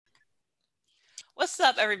What's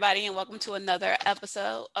up, everybody, and welcome to another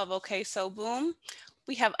episode of Okay So Boom.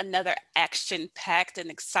 We have another action packed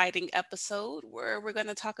and exciting episode where we're going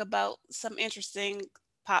to talk about some interesting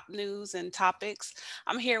pop news and topics.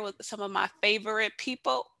 I'm here with some of my favorite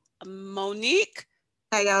people, Monique,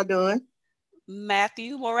 How y'all doing?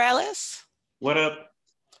 Matthew Morales, What up?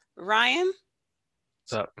 Ryan,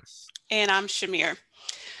 What's up? and I'm Shamir.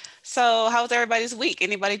 So, how was everybody's week?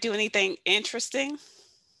 Anybody do anything interesting?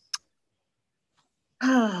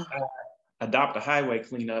 Adopt a highway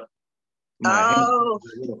cleanup. My hands Oh,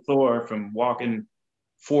 are a little sore from walking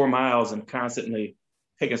 4 miles and constantly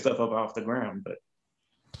picking stuff up off the ground. But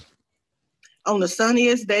on the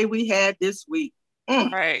sunniest day we had this week.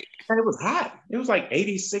 Right. it was hot. It was like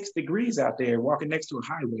 86 degrees out there walking next to a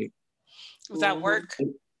highway. Was that work?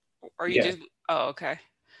 Or you Yeah. just, oh, okay.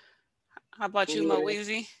 How about you, Mo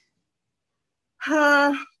Weezy?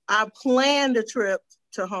 I planned a trip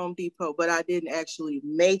to Home Depot, but I didn't actually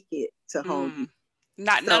make it to Home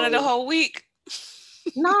Depot. None of the whole week.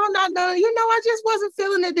 No. I just wasn't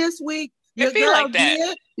feeling it this week. It be like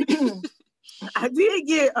that. I did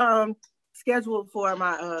get scheduled for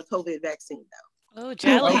my COVID vaccine though. Oh,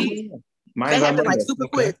 jelly. Yeah. They Mine's on happened like Monday. super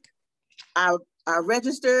quick. I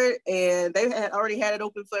registered and they had already had it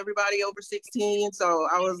open for everybody over 16. So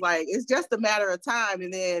I was like, it's just a matter of time.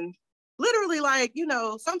 And then literally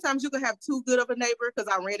sometimes you can have too good of a neighbor because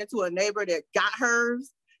I ran into a neighbor that got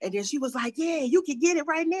hers. And then she was like, yeah, you can get it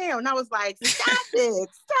right now. And I was like,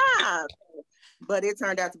 stop. But it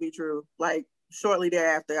turned out to be true. Like shortly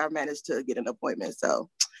thereafter, I managed to get an appointment. So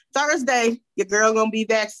Thursday, your girl gonna be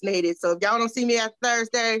vaccinated. So if y'all don't see me at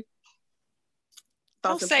Thursday,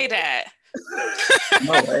 Don't say that.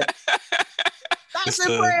 No, right? Thoughts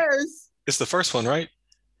and prayers. It's the first one, right?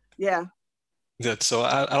 Yeah. Good. So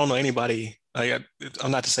I don't know anybody. I'm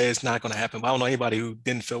not to say it's not going to happen, but I don't know anybody who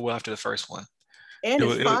didn't feel well after the first one. And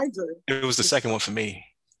it's Pfizer. It was the second one for me.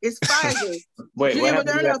 It's Pfizer. Wait, You what get happened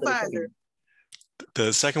Moderna or after the Pfizer? second?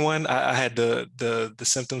 The second one, I had the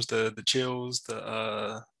symptoms, the chills,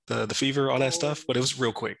 the fever, all that stuff, but it was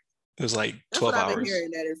real quick. It was like That's 12 what I've been hours. hearing,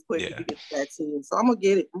 that it's quick Yeah. to get the vaccine. So I'm gonna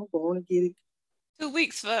get it. I'm gonna go on and get it. 2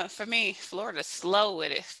 weeks for me. Florida's slow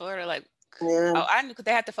with it. Florida, like, Yeah. oh, I knew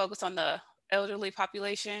they had to focus on the elderly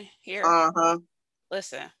population here. Uh-huh.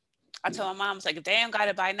 Listen, I told my mom, I was like, if they ain't got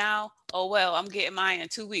it by now, oh well, I'm getting mine in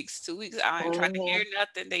 2 weeks. 2 weeks, I ain't trying to hear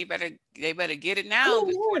nothing. They better get it now Oh,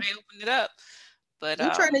 before yeah. they open it up. But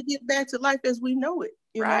We're trying to get back to life as we know it.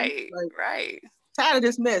 You right, know? Like, right. tired of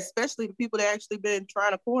this mess, especially the people that actually been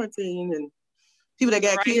trying to quarantine and people that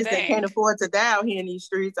got Right kids that can't afford to die out here in these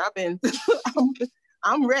streets. I've been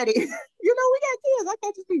I'm ready. We got kids. I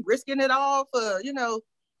can't just be risking it all for,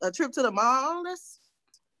 a trip to the mall. That's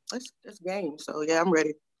game. So yeah, I'm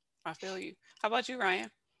ready. I feel you. How about you,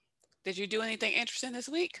 Ryan? Did you do anything interesting this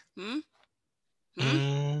week?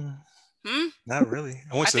 Not really.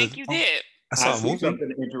 I think you did. I saw I a see movie.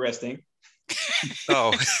 something interesting.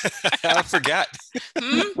 Oh, I forgot.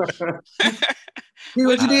 See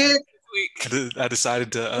what you did? Week. I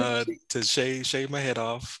decided to shave my head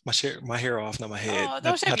off, my hair off, not my head. Oh,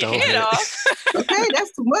 don't shave not the your whole head off. Okay,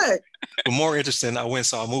 that's too much. But more interesting, I went and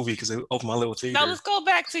saw a movie because it opened my little theater. No, let's go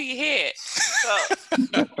back to your head.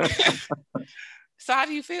 So how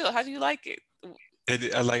do you feel? How do you like it?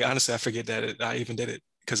 Honestly, I forget that I even did it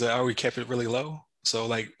because I already kept it really low.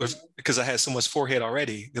 So because I had so much forehead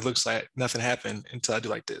already, it looks like nothing happened until I do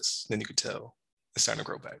like this. Then you can tell it's starting to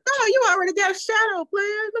grow back. Oh, you already got a shadow,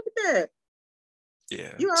 player. Look at that.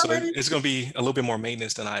 Yeah. So it's going to be a little bit more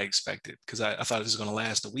maintenance than I expected because I thought it was going to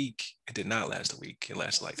last a week. It did not last a week. It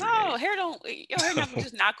lasted like 3 days. Your hair not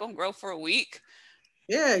just not gonna grow for a week.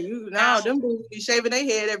 Yeah, them dudes be shaving their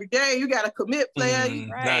head every day. You got to commit, player.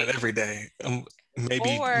 Right. Not every day.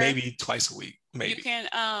 Maybe twice a week. Maybe you can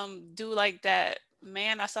do like that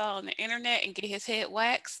man I saw on the internet and get his head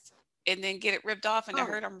waxed and then get it ripped off and it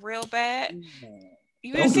hurt him real bad.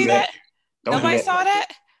 You didn't see that? Nobody saw that?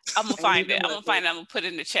 I'm gonna find it. I'm gonna put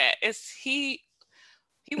it in the chat. He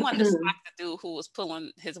wanted to smack the dude who was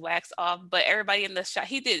pulling his wax off, but everybody in the shot,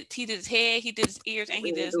 he did his head, he did his ears, and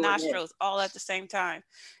he did his nostrils all at the same time.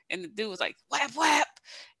 And the dude was like, whap, whap.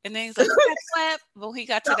 And then he's like, whap, whap. But when he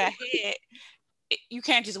got to that head, you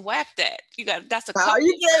can't just whap that. That's a couple.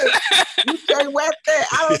 You can't whap that.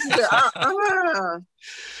 I don't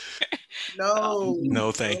No.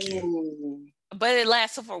 No, thank you. But it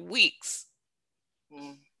lasted for weeks.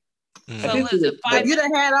 So was it 5 minutes? You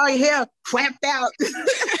done had all your hair whapped out.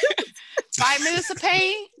 5 minutes of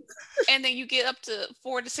pain, and then you get up to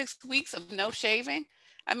 4 to 6 weeks of no shaving.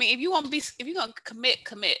 I mean, if you're gonna commit.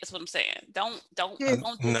 That's what I'm saying. Don't do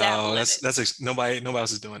no, that's nobody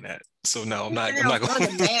else is doing that. So no, I'm not going.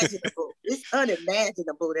 Unimaginable. It's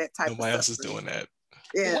unimaginable that type. Nobody of else is doing that.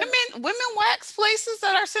 Yeah. Women wax places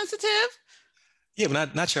that are sensitive. Yeah,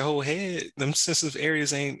 but not your whole head. Them sensitive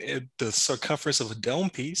areas ain't the circumference of a dome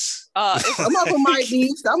piece. Some of them might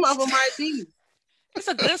be. Some of them might be. It's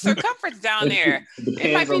a good circumference down there.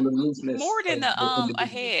 It might be more than a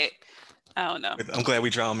head. I don't know. I'm glad we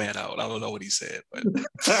drowned Matt out. I don't know what he said, but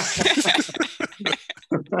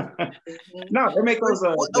no, they make those.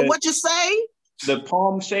 What you say? The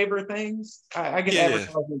palm shaver things. I get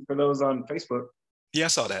advertisements for those on Facebook. Yeah, I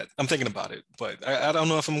saw that. I'm thinking about it, but I don't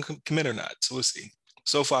know if I'm commit or not. So we'll see.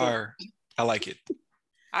 So far, I like it.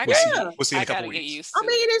 We'll see in a couple weeks. I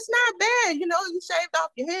mean, it's not bad. You shaved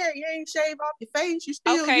off your hair. You ain't shaved off your face. You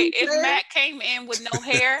still if Matt came in with no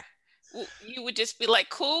hair, you would just be like,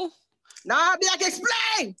 cool. No, I'd be like,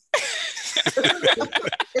 explain.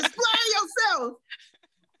 Explain yourself.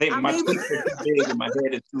 Hey, my cheeks are too big and my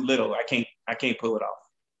head is too little. I can't pull it off.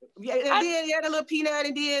 Yeah, and then you had a little peanut,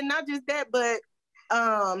 and then not just that, but you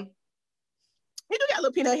do got a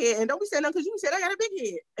little peanut head, and don't be saying nothing because you said I got a big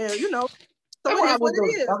head, and so it is what it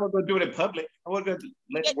is. I'm gonna go do it in public. I want to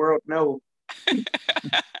let the world know. I mean,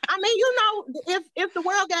 if the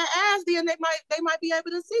world got eyes, then they might be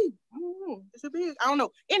able to see. It should be. I don't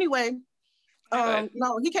know. Anyway,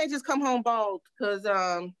 no, he can't just come home bald because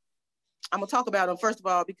I'm gonna talk about him first of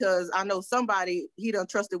all because I know somebody he done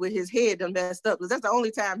trusted with his head done messed up because that's the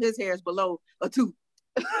only time his hair is below a 2.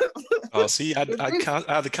 Oh, see, I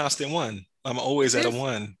the constant 1. I'm always at a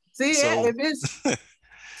 1. See, so.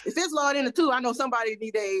 If it's lowered in a 2, I know somebody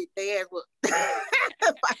need they ass look. If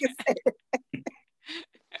I can say it.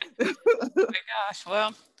 Oh my gosh!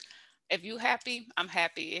 Well, if you happy, I'm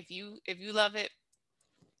happy. If you love it,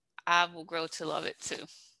 I will grow to love it too.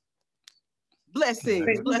 Blessings.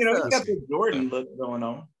 He got the Jordan look going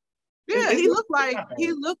on. Yeah, he looked like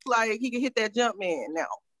he could hit that jump man now.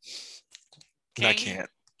 I can't.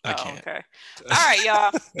 Okay. All right,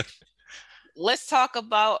 y'all. Let's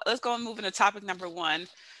go and move into topic number 1,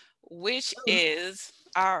 which is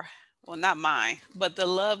not mine, but the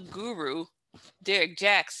love guru, Derrick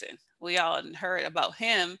Jaxn. We all heard about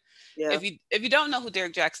him. Yeah. If you don't know who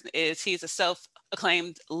Derrick Jaxn is, he's a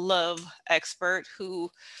self-acclaimed love expert who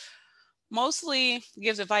mostly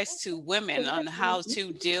gives advice to women on how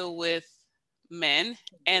to deal with men,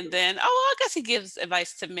 and then I guess he gives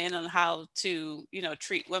advice to men on how to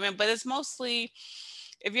treat women, but it's mostly,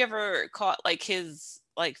 if you ever caught like his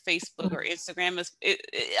like Facebook or Instagram, it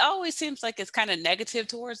always seems like it's kind of negative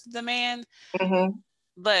towards the man.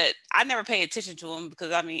 But I never paid attention to him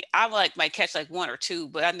because I might catch like 1 or 2,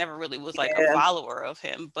 but I never really was like a follower of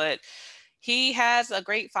him. But he has a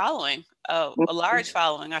great following, a large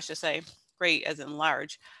following, I should say, great as in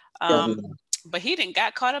large. But he didn't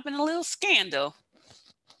got caught up in a little scandal.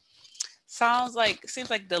 Seems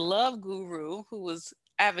like the love guru who was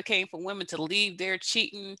advocating for women to leave their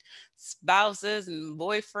cheating spouses and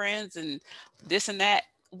boyfriends and this and that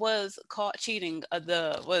was caught cheating.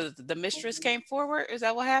 The mistress came forward. Is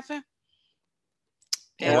that what happened?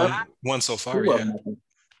 Yeah. One so far, yeah.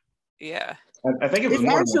 Yeah. I think it was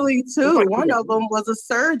actually 2. One of them was a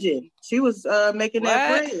surgeon. She was making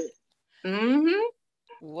that bread.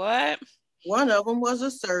 What? One of them was a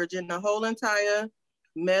surgeon, the whole entire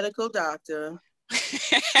medical doctor.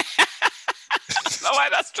 Why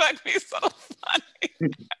that struck me so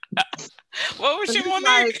funny. What was she wanting?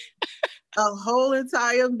 Like a whole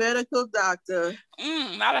entire medical doctor.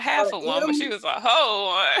 Not a half of one, but she was a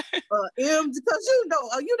whole one. Because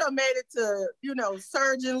you done made it to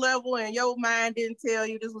surgeon level, and your mind didn't tell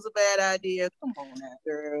you this was a bad idea. Come on now,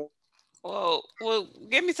 girl. Well,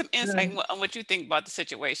 give me some insight on what you think about the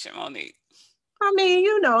situation, Monique. I mean,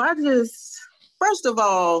 first of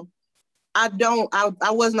all, I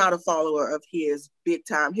was not a follower of his big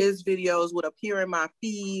time. His videos would appear in my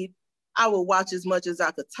feed. I would watch as much as I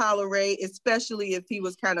could tolerate, especially if he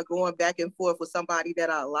was kind of going back and forth with somebody that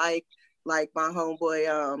I like my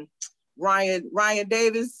homeboy, Ryan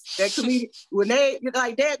Davis, that comedian. When they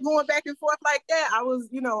like that going back and forth like that, I was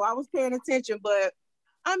paying attention. But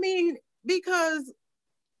I mean, because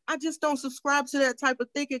I just don't subscribe to that type of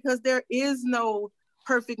thinking because there is no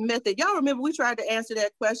perfect method. Y'all remember we tried to answer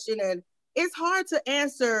that question, and it's hard to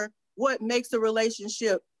answer what makes a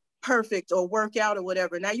relationship perfect or work out or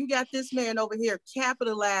whatever. Now you got this man over here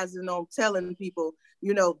capitalizing on telling people,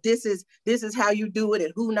 this is how you do it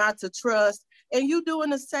and who not to trust. And you doing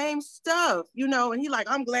the same stuff, and he like,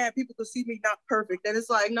 I'm glad people could see me not perfect. And it's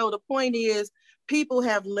like, no, the point is people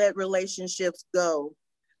have let relationships go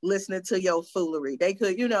listening to your foolery. They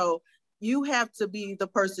could, you have to be the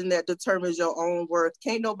person that determines your own worth.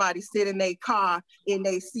 Can't nobody sit in their car in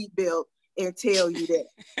their seatbelt and tell you that.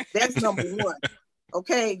 That's number one.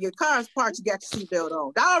 Okay, your car's parked, you got your seatbelt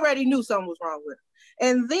on. I already knew something was wrong with it.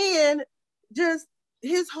 And then just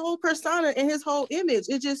his whole persona and his whole image,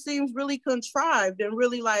 it just seems really contrived and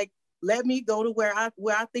really like, let me go to where I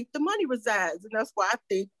think the money resides. And that's why I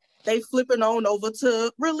think they flipping on over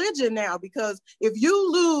to religion now, because if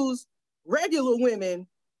you lose regular women,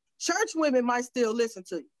 church women might still listen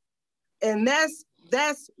to you. And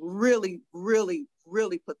that's really, really,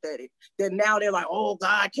 really pathetic. That now they're like, oh,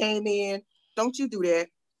 God came in. Don't you do that.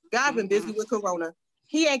 God been busy with Corona.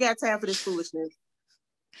 He ain't got time for this foolishness.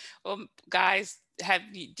 Well, guys,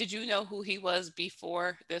 did you know who he was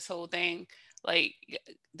before this whole thing? Like,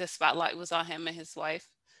 the spotlight was on him and his wife.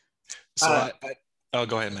 So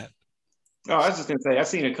go ahead, Matt. Oh, I was just gonna say, I've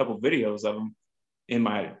seen a couple videos of him in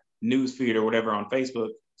my news feed or whatever on Facebook,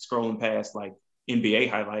 scrolling past like NBA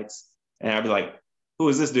highlights, and I'd be like, who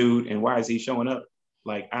is this dude and why is he showing up?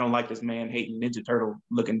 Like, I don't like this man hating Ninja Turtle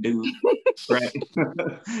looking dude. Right.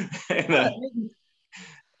 And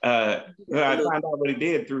I found out what he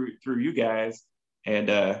did through you guys. And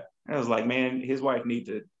I was like, man, his wife needs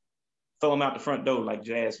to throw him out the front door like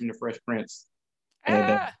Jazz from the Fresh Prince.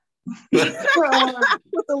 And with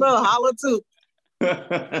a little holler too.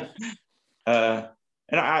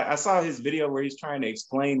 And I saw his video where he's trying to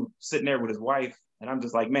explain sitting there with his wife, and I'm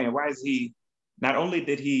just like, man, why is he? Not only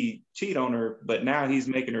did he cheat on her, but now he's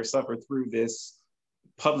making her suffer through this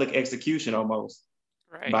public execution almost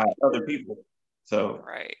by other people. So,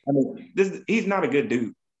 I mean, he's not a good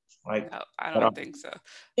dude. Like, no, I don't think so.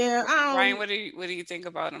 Yeah, Ryan, what do you think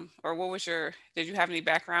about him? Or did you have any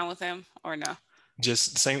background with him or no?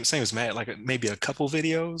 Just same as Matt, like maybe a couple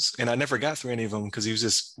videos, and I never got through any of them because he was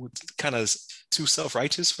just kind of too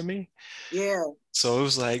self-righteous for me. Yeah. So it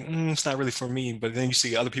was like, it's not really for me. But then you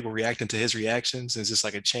see other people reacting to his reactions. It's just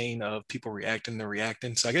like a chain of people reacting.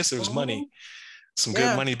 So I guess there was money, some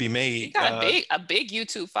good money to be made. He got a big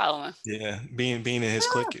YouTube following. Yeah, being in his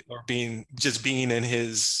clique or being in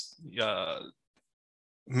his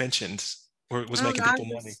mentions was making people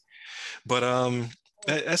money. But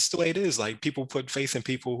that's the way it is. Like, people put faith in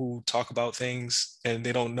people who talk about things and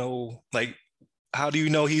they don't know, like, how do you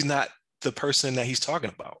know he's not the person that he's talking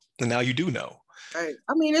about? And now you do know. Right.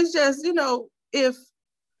 I mean, it's just, if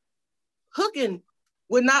hooking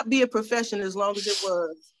would not be a profession as long as it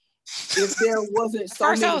was, if there wasn't so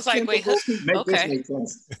many I was like, wait, okay.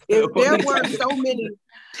 If there weren't so many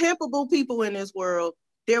pimpable people in this world,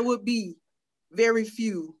 there would be very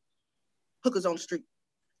few hookers on the street.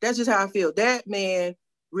 That's just how I feel. That man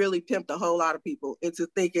really pimped a whole lot of people into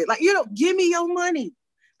thinking, like, give me your money.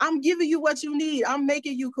 I'm giving you what you need. I'm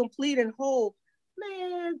making you complete and whole.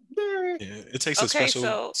 Man, Derrick. Yeah, it takes a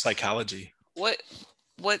special psychology. Okay,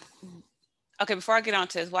 before I get on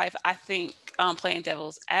to his wife, I think playing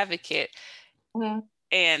devil's advocate,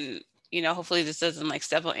 and hopefully this doesn't like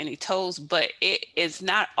step on any toes, but it is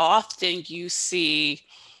not often you see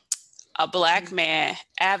a Black man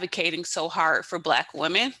advocating so hard for Black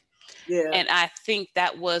women. Yeah. And I think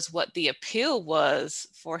that was what the appeal was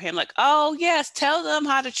for him. Like, oh yes, tell them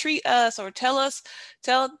how to treat us, or tell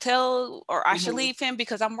or I should leave him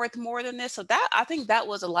because I'm worth more than this. So I think that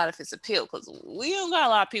was a lot of his appeal, because we don't got a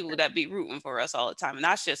lot of people that be rooting for us all the time. And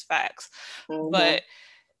that's just facts. But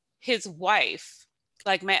his wife,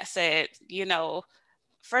 like Matt said,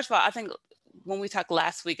 first of all, I think when we talked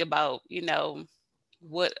last week about,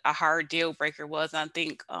 what a hard deal breaker was, I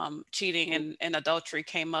think cheating and adultery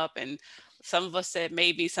came up, and some of us said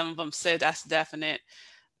maybe, some of them said that's definite.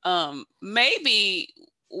 Maybe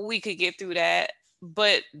we could get through that,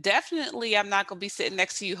 but definitely I'm not gonna be sitting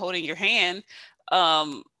next to you holding your hand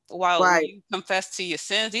while you confess to your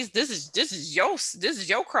sins. This is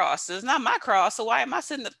your cross. It's not my cross. So why am I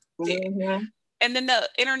sitting there? And then the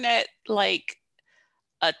internet like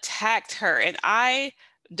attacked her, and I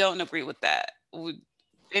don't agree with that.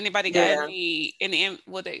 Anybody got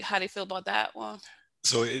how they feel about that one?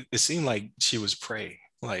 So it seemed like she was prey.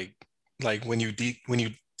 Like when you dig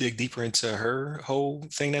deeper into her whole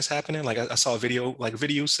thing that's happening. Like I saw a video, like a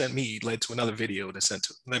video led to another video that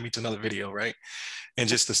led me to another video, right? And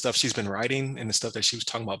just the stuff she's been writing and the stuff that she was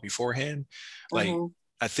talking about beforehand. Like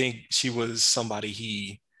I think she was somebody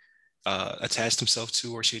he attached himself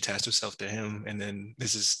to, or she attached herself to him, and then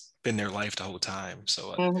this has been their life the whole time.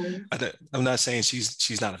 So I'm not saying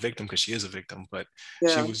she's not a victim, because she is a victim, but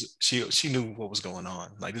she knew what was going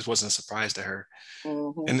on. Like, this wasn't a surprise to her.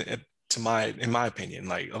 And in my opinion,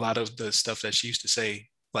 like, a lot of the stuff that she used to say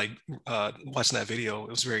like watching that video, it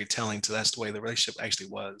was very telling to that's the way the relationship actually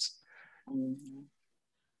was. Mm-hmm.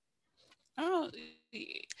 Oh,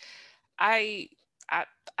 I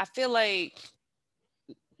I feel like,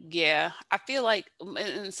 yeah, I feel like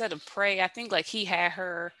instead of pray, I think like he had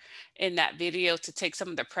her in that video to take some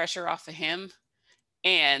of the pressure off of him,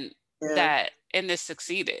 and this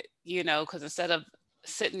succeeded, because instead of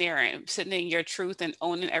sitting there and sitting in your truth and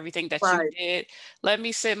owning everything that you did, let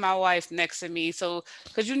me sit my wife next to me. So,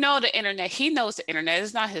 because the internet, he knows the internet.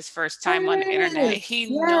 It's not his first time on the internet. He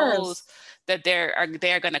knows that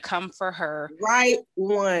they're going to come for her. Right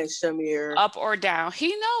one, Shamir. Up or down.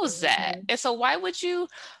 He knows that. And so why would you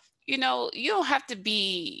don't have to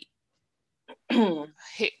be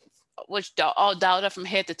all dialed up from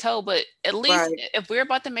head to toe, but at least if we're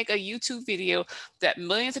about to make a YouTube video that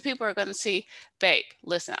millions of people are going to see, babe,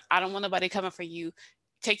 listen, I don't want nobody coming for you.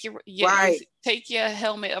 Take your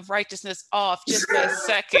helmet of righteousness off just for a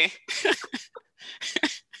second.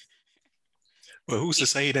 Well, who's to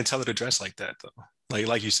say he didn't tell her to dress like that, though?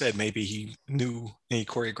 Like you said, maybe he knew and he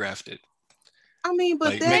choreographed it. I mean,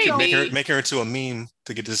 but like make her into a meme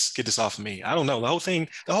to get this off of me. I don't know. The whole thing,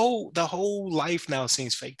 the whole life now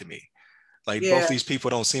seems fake to me. Like both these people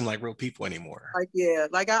don't seem like real people anymore.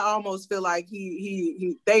 Like I almost feel like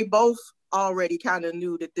they both already kind of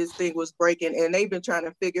knew that this thing was breaking, and they've been trying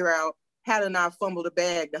to figure out how to not fumble the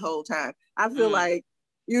bag the whole time. I feel like,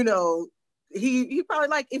 he probably,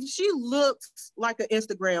 like, if she looks like an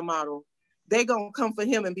Instagram model, they gonna come for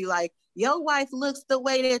him and be like, your wife looks the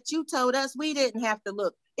way that you told us we didn't have to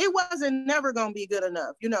look. It wasn't never gonna be good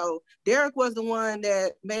enough. Derrick was the one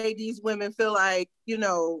that made these women feel like,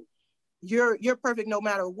 you're perfect no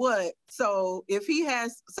matter what. So if he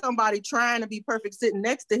has somebody trying to be perfect sitting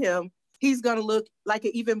next to him, he's gonna look like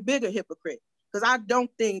an even bigger hypocrite. Because I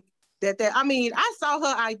don't think I saw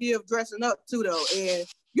her idea of dressing up too, though, and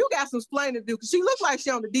you got some explaining to do, because she looked like she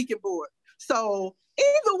on the deacon board. So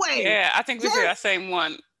either way, yeah, I think we did that same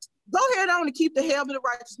one. Go ahead on and keep the helmet of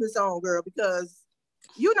righteousness on, girl, because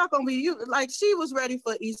you're not gonna be she was ready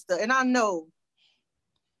for Easter, and I know.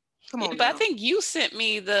 Come on, but I think you sent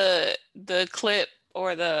me the clip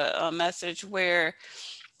or the message where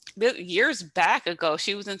years back ago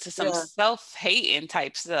she was into some self-hating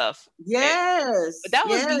type stuff. But that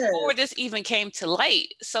was before this even came to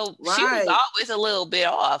light. So she was always a little bit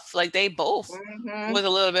off. Like they both was a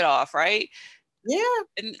little bit off, right? Yeah.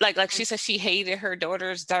 And like she said, she hated her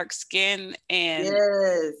daughter's dark skin, and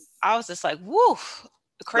I was just like, woo,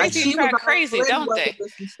 crazy, crazy, don't they?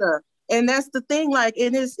 And that's the thing, like,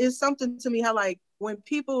 and it's something to me how, like, when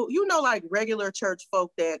people, like regular church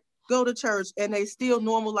folk that go to church and they still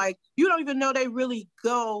normal, like, you don't even know they really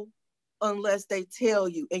go unless they tell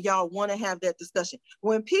you, and y'all want to have that discussion.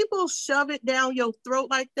 When people shove it down your throat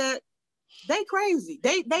like that, they crazy.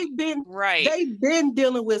 They've been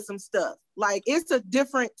dealing with some stuff. Like, it's a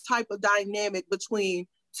different type of dynamic between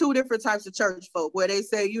two different types of church folk, where they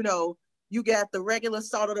say, you got the regular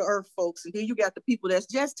salt of the earth folks, and then you got the people that's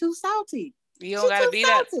just too salty. You don't got to be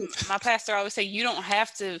salty. That. My pastor always say, you don't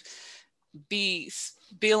have to be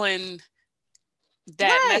spilling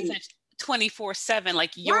that message 24/7,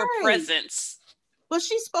 like your presence. But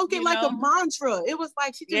she spoke it like a mantra. It was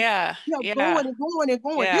like she just going and going and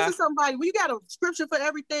going. This is somebody, when you got a scripture for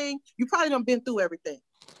everything, you probably done been through everything.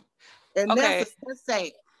 And that's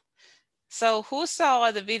sad. So who saw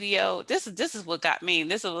the video? This is what got me.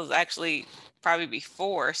 This was actually probably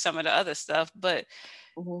before some of the other stuff, but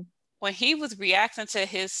when he was reacting to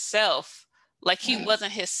himself like he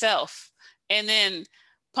wasn't himself, and then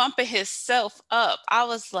pumping himself up, I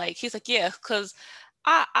was like, he's like, yeah, because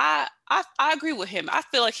I agree with him. I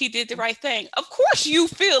feel like he did the right thing. Of course you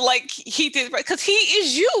feel like he did right, because he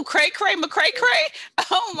is you, cray McCray.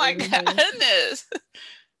 Oh my goodness.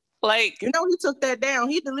 Like, he took that down.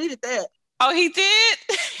 He deleted that. Oh, he did?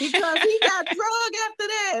 Because he got drug after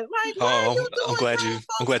that. Like, I'm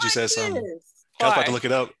glad you said something. I was about to look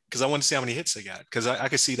it up because I want to see how many hits they got. Because I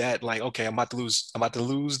could see that, like, okay, I'm about to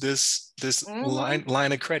lose this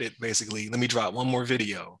line of credit, basically. Let me drop one more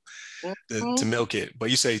video to milk it. But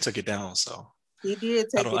you say he took it down, so he did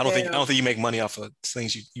take it down. I don't think you make money off of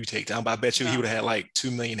things you take down. But I bet you he would have had like 2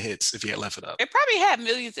 million hits if he had left it up. It probably had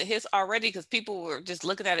millions of hits already because people were just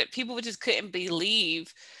looking at it. People just couldn't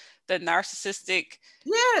believe the narcissistic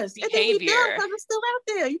behavior. Because it's still out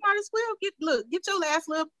there. You might as well get your last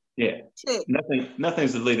little check.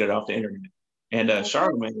 Nothing's deleted off the internet. And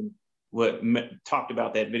Charlamagne talked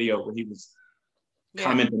about that video where he was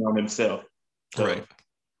commenting on himself. So, right.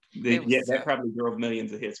 that probably drove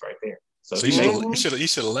millions of hits right there. So you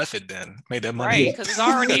should have left it then. Made that money. Right, because it's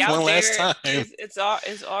already out there. Last time.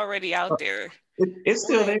 It's already out there. It's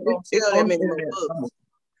still there. It's on the internet somewhere.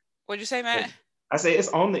 What'd you say, Matt? I say it's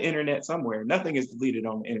on the internet somewhere. Nothing is deleted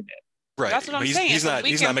on the internet. Right. That's what I'm saying. He's not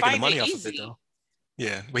making the money off of it though.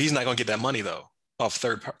 Yeah, but he's not gonna get that money though off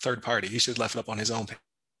third party. He should have left it up on his own page.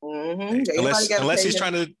 Unless he's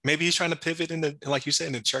trying to pivot into, like you said,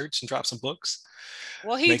 in the church and drop some books.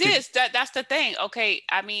 Well, he did. That's the thing. Okay,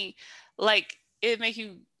 I mean, like it make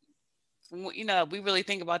you, we really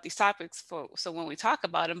think about these topics so when we talk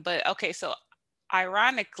about them. But okay, so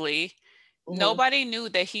ironically, nobody knew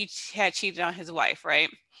that he had cheated on his wife, right?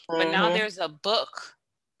 But now there's a book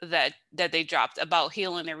that they dropped about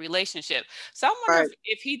healing their relationship. So I wonder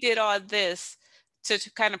if he did all this to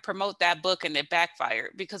kind of promote that book and it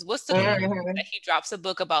backfired, because what's the that he drops a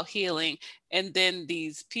book about healing and then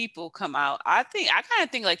these people come out. I kind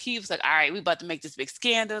of think like he was like, all right, we about to make this big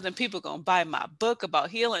scandal and people gonna buy my book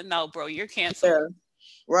about healing. No, bro, you're canceled. Yeah.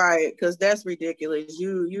 Right, because that's ridiculous.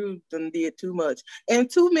 You done did too much, and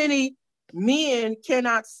too many men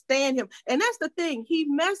cannot stand him. And that's the thing, he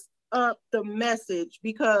messed up the message,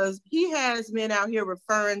 because he has men out here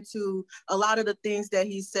referring to a lot of the things that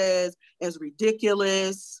he says as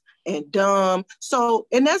ridiculous and dumb. So,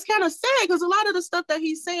 and that's kind of sad, because a lot of the stuff that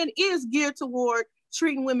he's saying is geared toward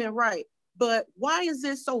treating women right. But why is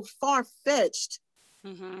it so far-fetched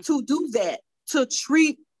to do that, to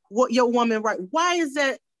treat your woman right? Why is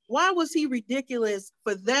that? Why was he ridiculous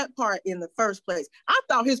for that part in the first place? I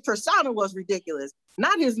thought his persona was ridiculous,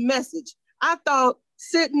 not his message. I thought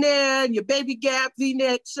sitting there in your Baby Gap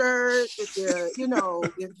V-neck shirt with your,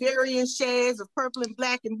 your varying shades of purple and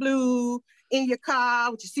black and blue in your car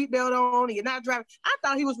with your seatbelt on and you're not driving. I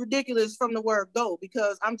thought he was ridiculous from the word go,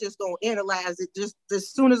 because I'm just going to analyze it just as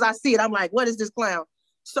soon as I see it. I'm like, what is this clown?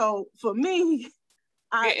 So for me,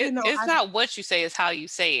 it's not what you say, it's how you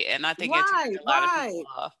say it. And I think it's a lot of people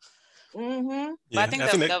off. But I think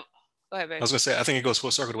go ahead, babe. I was gonna say, I think it goes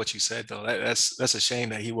full circle to what you said though. That's a shame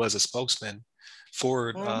that he was a spokesman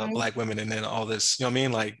for Black women, and then all this,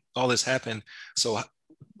 like all this happened. So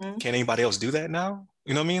can anybody else do that now?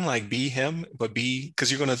 You know what I mean? Like be him, but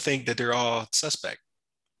because you're gonna think that they're all suspect.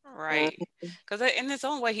 Right. Because in his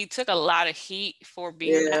own way, he took a lot of heat for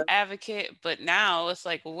being an advocate, but now it's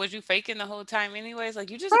like, well, was you faking the whole time anyways?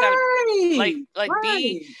 Like you just gotta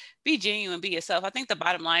be genuine, be yourself. I think the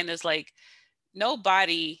bottom line is like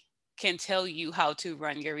nobody can tell you how to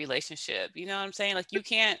run your relationship. You know what I'm saying? Like you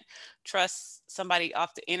can't trust somebody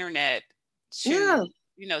off the internet to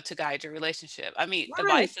to guide your relationship. I mean,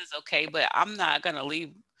 advice is okay, but I'm not gonna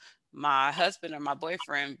leave my husband or my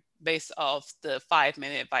boyfriend based off the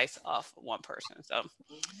 5-minute advice off one person. So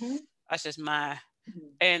that's just my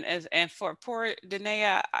and for poor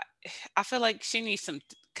Danae, I feel like she needs some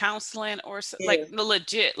counseling or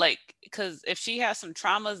legit, like, because if she has some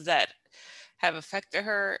traumas that have affected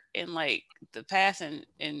her in like the past,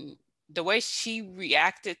 and the way she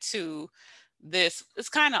reacted to this, it's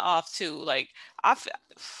kind of off too. Like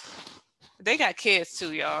they got kids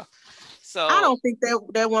too, y'all. So I don't think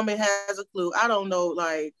that woman has a clue. I don't know,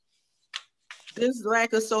 like this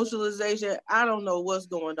lack of socialization. I don't know what's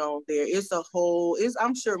going on there.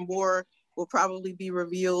 I'm sure more will probably be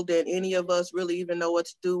revealed than any of us really even know what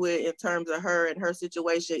to do with in terms of her and her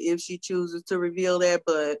situation, if she chooses to reveal that.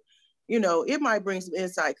 But it might bring some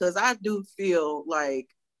insight, because I do feel like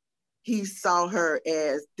he saw her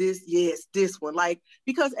as this one, like,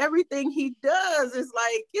 because everything he does is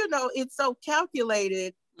like, it's so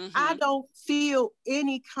calculated. I don't feel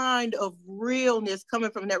any kind of realness coming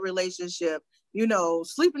from that relationship.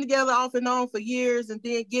 Sleeping together off and on for years and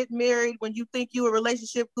then get married when you think you're a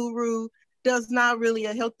relationship guru does not really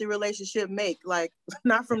a healthy relationship make. Like,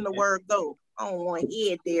 not from the word go. I don't want to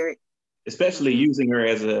hear it, Derrick. Especially using her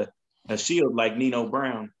as a shield like Nino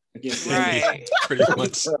Brown. Right. Pretty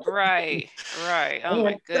much. Right. Oh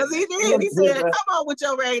my goodness. He said, come on with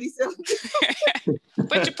your raggedy self.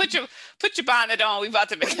 Put your bonnet on. We about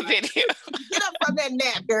to make a video. Get up from that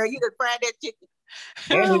nap, girl. You done fried that chicken.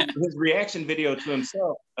 And his reaction video to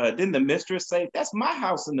himself, didn't the mistress say, that's my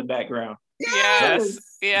house in the background? Yes. So,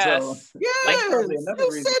 yes. Like,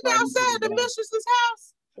 you sitting outside the mistress's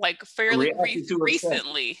house? Like fairly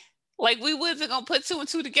recently. Like we wasn't gonna put two and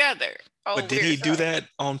two together. But did he do that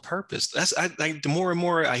on purpose? The more and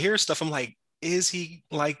more I hear stuff, I'm like, is he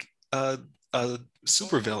like a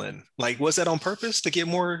supervillain? Like, was that on purpose to get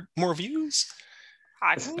more views?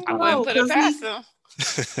 I wouldn't put it past him.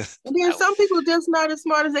 And then some people just not as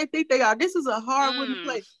smart as they think they are. This is a hard one to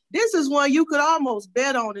play. This is one you could almost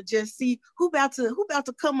bet on to just see who about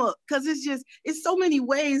to come up, because it's so many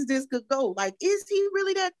ways this could go. Like, is he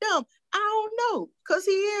really that dumb? I don't know, because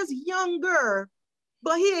he is younger,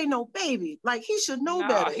 but he ain't no baby. Like, he should know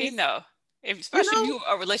better. He know. Especially if you're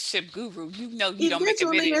a relationship guru, you don't make a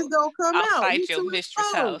eventually video it's gonna come out. outside He your too mistress'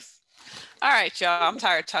 exposed. house. All right, y'all. I'm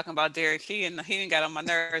tired of talking about Derrick. He didn't got on my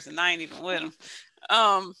nerves, and I ain't even with him.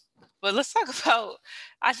 But let's talk about.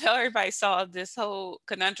 I know everybody saw this whole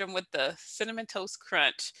conundrum with the cinnamon toast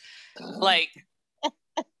crunch. Like,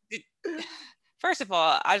 first of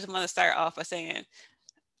all, I just want to start off by saying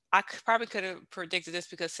I probably could have predicted this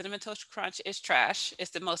because Cinnamon Toast Crunch is trash.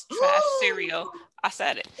 It's the most trash cereal. I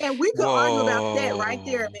said it. And we could argue about that right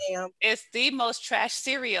there, ma'am. It's the most trash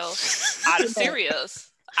cereal out of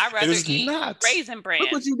cereals. I'd rather eat Raisin Bran.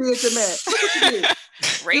 Look what you did to Matt. Look what you did.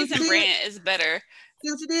 Raisin Bran is better.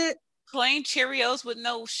 See what you did? Plain Cheerios with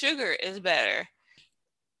no sugar is better.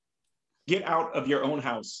 Get out of your own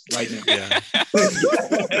house right now. Yeah.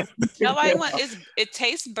 Nobody wants it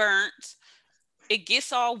tastes burnt. It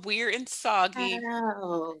gets all weird and soggy.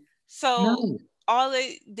 Oh, so all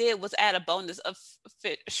they did was add a bonus of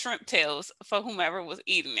shrimp tails for whomever was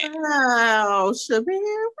eating it. Oh,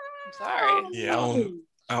 Shabir. Sorry. Yeah,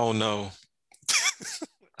 I don't know.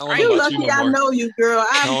 You lucky I know you, girl.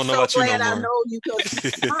 I'm so glad I know you, because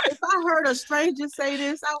if I heard a stranger say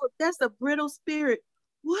this, that's a brittle spirit.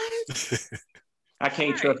 What? I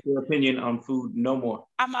can't trust your opinion on food no more.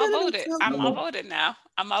 I'm outvoted. I'm outvoted now.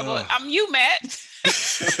 I'm outvoted. I'm you, Matt.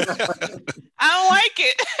 I don't like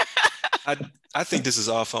it. I think this is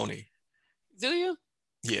all phony. Do you?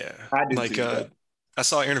 Yeah. I do like too, I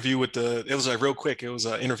saw an interview with it was like real quick. It was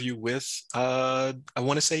an interview with I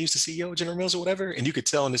want to say he was the CEO of General Mills or whatever. And you could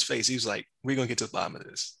tell in his face, he was like, we're gonna get to the bottom of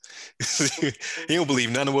this. He don't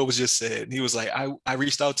believe none of what was just said. He was like, I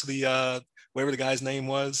reached out to the whatever the guy's name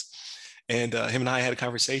was. And him and I had a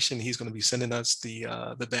conversation. He's going to be sending us the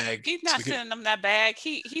bag. He's not sending them that bag.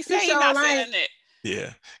 He said he's not sending it.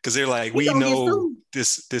 Yeah, because they're like, we know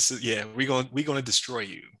this is we're going to destroy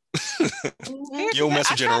you. You'll mess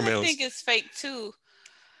with General Mills. I think it's fake too,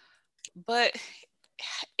 but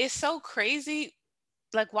it's so crazy.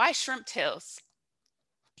 Like, why shrimp tails?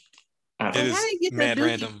 It is mad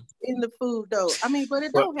random in the food though. I mean, but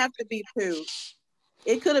it don't have to be poo.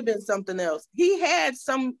 It could have been something else. He had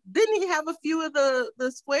some. Didn't he have a few of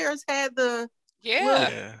the squares had the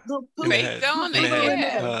baked on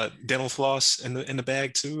it? Dental floss in the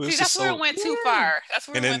bag too. See, that's where it went too far. That's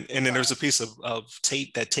where and then there's a piece of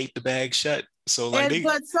tape that taped the bag shut. So like, did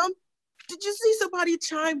you see somebody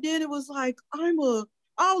chimed in? It was like,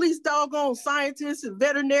 all these doggone scientists and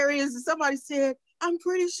veterinarians, and somebody said, I'm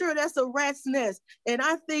pretty sure that's a rat's nest, and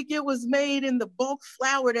I think it was made in the bulk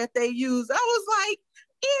flour that they use. I was like,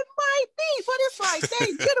 it might be, but it's like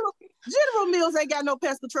General Mills ain't got no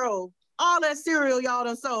pest control. All that cereal y'all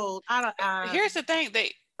done sold. Here's the thing.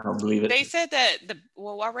 I don't believe it. They said that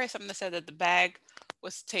I read something that said that the bag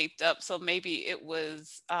was taped up, so maybe it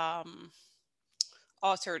was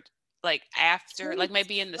altered like after, like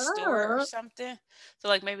maybe in the store or something. So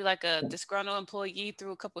like maybe like a disgruntled employee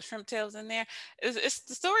threw a couple shrimp tails in there. It's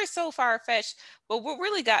the story's so far-fetched, but what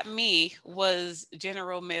really got me was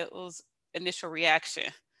General Mills' initial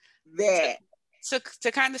reaction.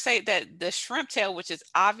 To kind of say that the shrimp tail, which is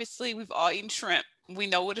obviously, we've all eaten shrimp. We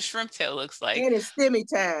know what a shrimp tail looks like. And it's stimmy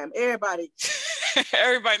time. Everybody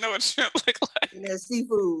know what shrimp look like. And there's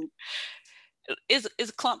seafood. Is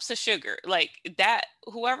clumps of sugar. Like that,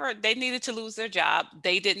 whoever, they needed to lose their job.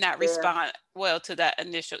 They did not respond well to that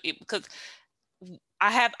initial, because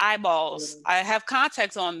I have eyeballs. I have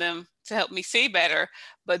contacts on them to help me see better,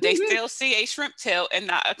 but they still see a shrimp tail and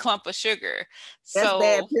not a clump of sugar. That's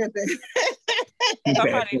bad pimping.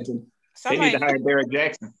 They need to hire Derrick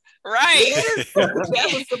Jaxn. Right. Yes,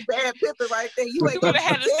 that was some bad pimping right there. You ain't would have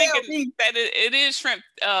had us thinking that it is shrimp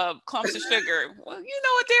clumps of sugar. Well, you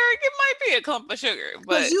know what, Derrick? It might be a clump of sugar,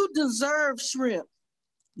 but you deserve shrimp.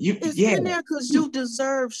 It's in there because you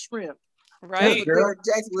deserve shrimp. Right. That's what Derrick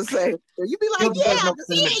Jaxn would say. So you be like,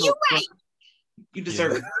 you're right. You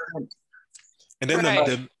deserve it. And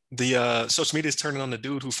then the social media is turning on the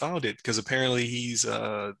dude who found it, because apparently he's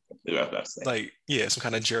like some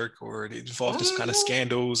kind of jerk, or involved in some kind of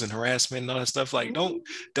scandals and harassment and all that stuff. Like,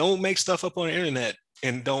 don't make stuff up on the internet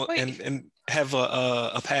and and have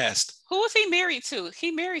a past. Who was he married to? He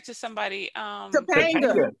married to somebody.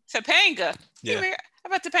 Topanga. Yeah. How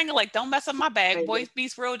about Topanga? Like, don't mess up my bag. Boys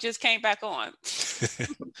Beast Road just came back on.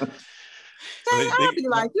 I'll be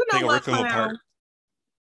like, you know what,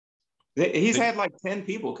 He's had like 10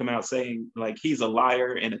 people come out saying like he's a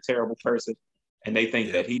liar and a terrible person, and they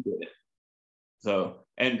think that he did it. So,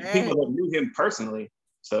 and people that knew him personally.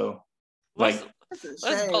 So, let's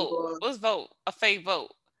vote. Let's vote a fake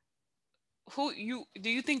vote. do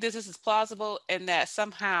you think this is plausible and that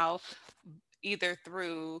somehow either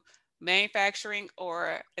through manufacturing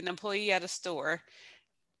or an employee at a store,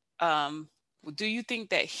 do you think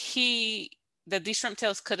that these shrimp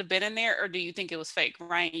tails could have been in there, or do you think it was fake?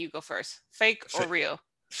 Ryan, you go first. Fake or real?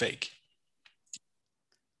 Fake.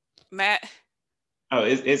 Matt? Oh,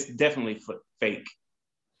 it's definitely fake.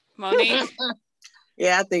 Monique?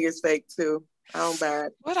 Yeah, I think it's fake too. I don't buy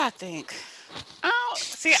it. What I think?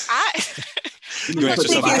 See, You I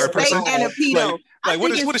think it's fake and a pedo. Like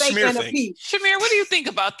what does Shamir think? Shamir, what do you think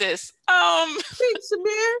about this?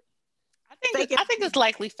 Shamir? I think it's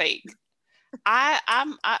likely fake. But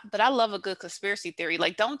I love a good conspiracy theory.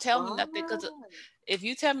 Like, don't tell me nothing, because if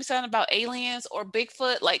you tell me something about aliens or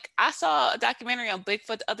Bigfoot, like I saw a documentary on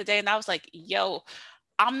Bigfoot the other day, and I was like, yo,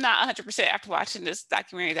 I'm not 100% after watching this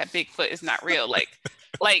documentary that Bigfoot is not real. Like.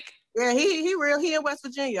 Yeah, he real. He in West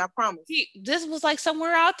Virginia, I promise. This was like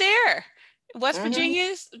somewhere out there. West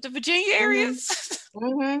Virginia's, the Virginia areas.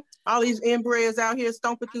 All these inbreds out here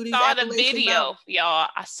stomping through these. I saw the video, y'all.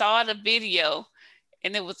 I saw the video,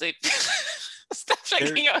 and it was a stop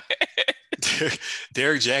shaking your head.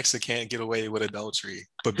 Derrick Jaxn can't get away with adultery,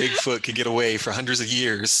 but Bigfoot can get away for hundreds of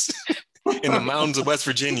years in the mountains of West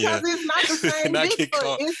Virginia. Because it's not the same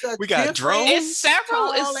Bigfoot. We got drones. It's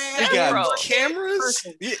several. We got cameras.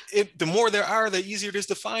 The more there are, the easier it is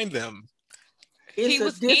to find them. He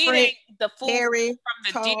was eating the food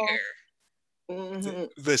from the deer.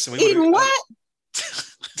 Listen, eating what?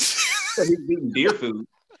 He's eating deer food.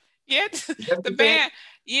 Yeah, the band.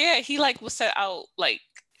 Yeah, he was set out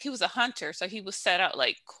he was a hunter, so he was set out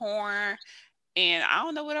like corn, and I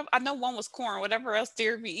don't know whatever. I know one was corn, whatever else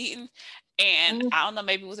deer be eating, and I don't know,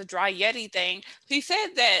 maybe it was a dry Yeti thing. He said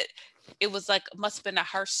that it was must have been a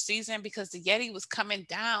harsh season because the Yeti was coming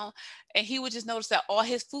down, and he would just notice that all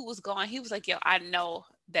his food was gone. He was like, yo, I know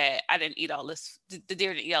that I didn't eat all this, the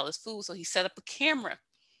deer didn't eat all this food. So he set up a camera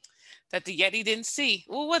that the Yeti didn't see.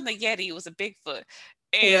 Well, it wasn't a Yeti, it was a Bigfoot.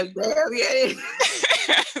 And Yeti.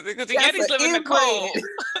 Because the Yeti's living in the cold.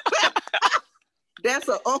 That's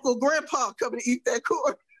an Uncle Grandpa coming to eat that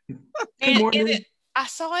corn. And I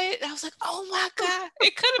saw it, and I was like, oh my God.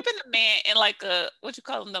 It could have been a man in what you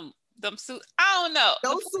call them suit. I don't know.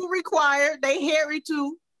 No suit required. They hairy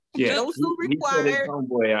too. Yeah. No suit required. He put his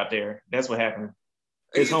homeboy out there. That's what happened.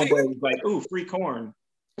 His homeboy was like, ooh, free corn.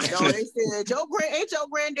 No, they said, ain't your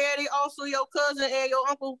granddaddy also your cousin and your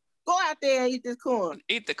uncle? Go out there and eat this corn.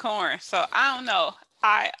 Eat the corn. So I don't know.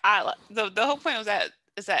 The whole point was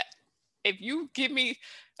is that if you give me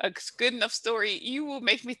a good enough story, you will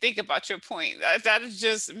make me think about your point. That is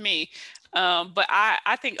just me. But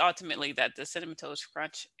I think ultimately that the Cinnamon Toast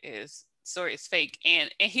Crunch story is fake, and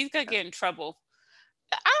he's gonna get in trouble.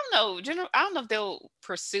 I don't know. I don't know if they'll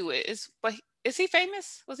pursue it. But is he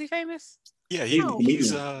famous? Was he famous? Yeah,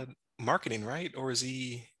 he's marketing, right? Or is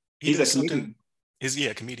he? He's a comedian. He's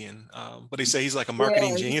a comedian. But they say he's like a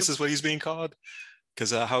marketing genius, is what he's being called. Because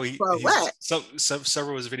several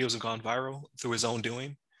of his videos have gone viral through his own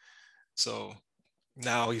doing. So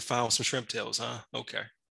now he found some shrimp tails, huh? Okay.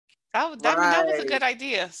 That was a good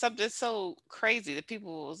idea. Something so crazy that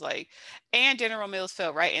people was like, and General Mills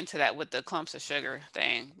fell right into that with the clumps of sugar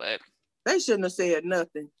thing. But they shouldn't have said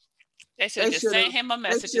nothing. They should have just sent him a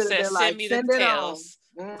message and said, send me the tails.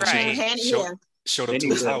 Right. Showed up to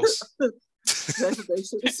his house. That's what they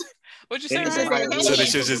should have said. What'd you say? So they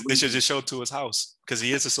should just show up to his house because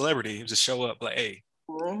he is a celebrity. He just show up like, hey,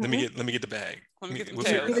 let me get the bag. Let me get them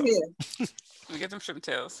tails. Let me get them shrimp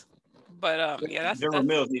tails. But that's General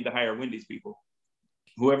Mills need to hire Wendy's people.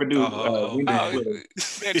 Whoever do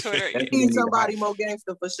Wendy's Twitter. Need somebody more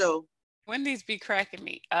gangster for sure. Wendy's be cracking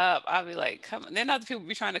me up. I'll be like, come on. Then other people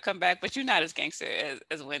be trying to come back, but you're not as gangster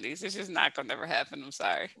as Wendy's. It's just not gonna never happen. I'm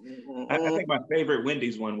sorry. I think my favorite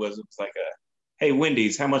Wendy's one was like hey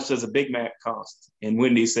Wendy's, how much does a Big Mac cost? And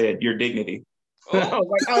Wendy's said, your dignity. Oh.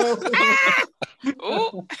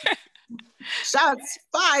 Oh. Shots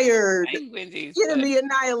fired. Wendy's getting me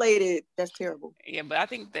annihilated. That's terrible. Yeah, but I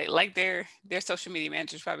think they their social media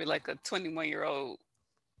manager is probably like a 21-year-old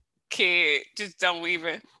kid. Just don't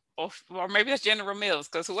even, or maybe that's General Mills,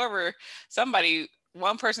 because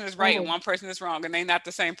one person is right and one person is wrong, and they're not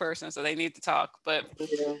the same person, so they need to talk. But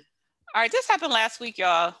all right, this happened last week,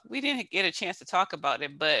 y'all. We didn't get a chance to talk about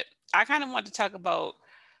it, but I kind of want to talk about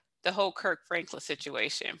the whole Kirk Franklin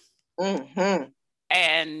situation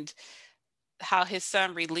and how his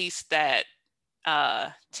son released that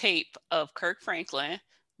tape of Kirk Franklin,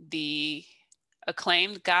 the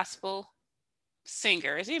acclaimed gospel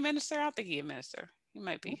singer. Is he a minister? I don't think he's a minister. He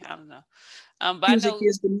might be. I don't know. But music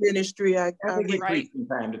is the ministry. I think he preached from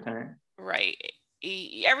time to time. Right.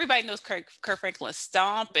 everybody knows Kirk Franklin's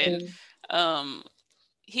stomp, and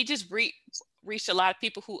he just reached a lot of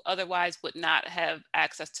people who otherwise would not have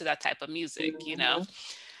access to that type of music, you know.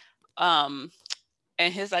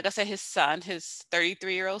 And his, like I said, his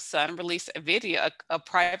 33-year-old son released a video, a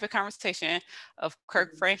private conversation of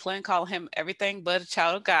Kirk Franklin calling him everything but a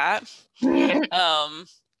child of God.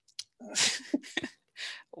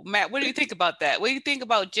 Matt, what do you think about that? What do you think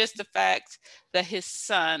about just the fact that his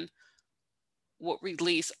son would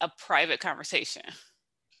release a private conversation?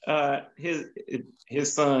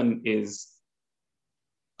 His son is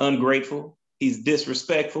ungrateful. He's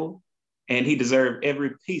disrespectful, and he deserved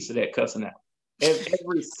every piece of that cussing out.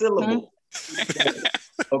 Every syllable.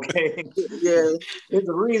 Okay. Yeah. There's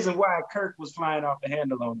a reason why Kirk was flying off the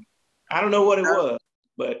handle on me. I don't know what it was,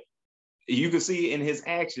 but you could see in his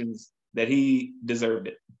actions that he deserved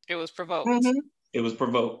it. It was provoked. It was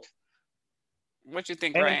provoked. What you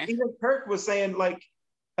think, Ryan? Even Kirk was saying, like,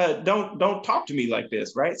 don't talk to me like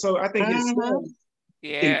this, right? So I think his son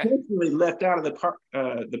intentionally left out of the part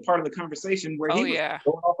of the conversation where he was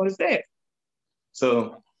going off on his dad.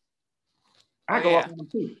 So I go off on them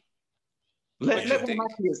too. Let one of my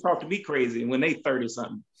kids talk to me crazy, and when they 30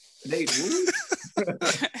 something, they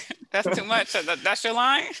that's too much. That's your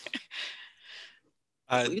line.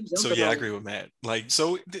 So yeah, I agree with Matt. Like,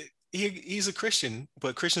 so he's a Christian,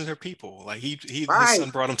 but Christians are people. Like his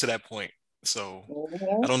son brought him to that point. So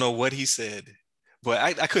I don't know what he said, but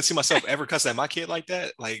I couldn't see myself ever cussing at my kid like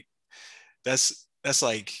that. Like that's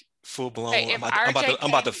like full blown. Hey, I'm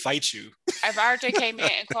about to fight you. If RJ came in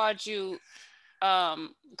and called you,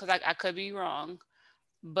 because I could be wrong,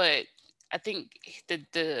 but I think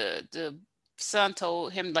the son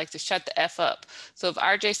told him like to shut the F up. So if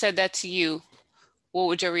RJ said that to you, what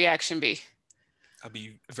would your reaction be? I'd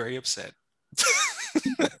be very upset.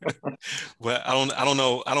 Well, I don't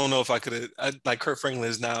know if I could like Kirk Franklin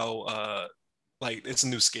is now like it's a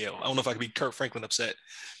new scale. I don't know if I could be Kirk Franklin upset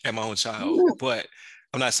at my own child, but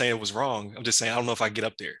I'm not saying it was wrong. I'm just saying I don't know if I get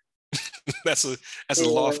up there. that's a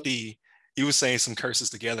lofty. He was saying some curses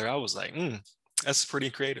together. I was like, that's pretty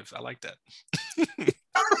creative. I like that.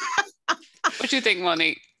 What you think,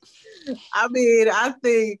 Monique? I mean, I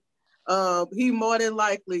think he more than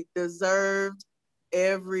likely deserved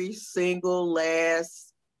every single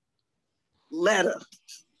last letter,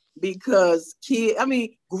 because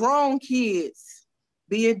grown kids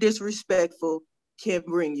being disrespectful can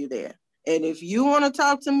bring you there. And if you want to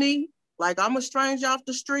talk to me like I'm a stranger off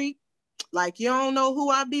the street, like you don't know who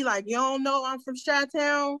I be, like you don't know I'm from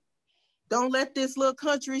Chi-Town, don't let this little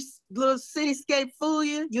cityscape fool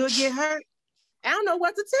you. You'll get hurt. I don't know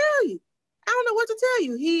what to tell you.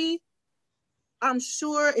 I'm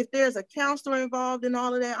sure if there's a counselor involved in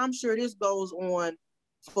all of that, I'm sure this goes on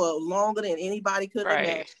for longer than anybody could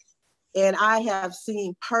imagine. And I have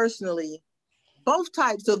seen personally both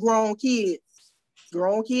types of grown kids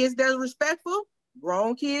that are respectful,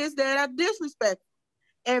 grown kids that are disrespectful.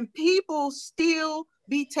 And people still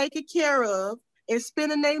be taken care of and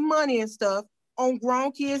spending their money and stuff on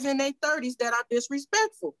grown kids in their 30s that are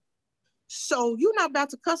disrespectful. So you're not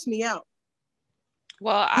about to cuss me out.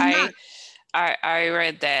 Well, I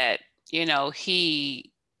read that,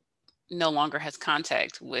 he no longer has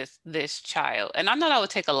contact with this child. And I know that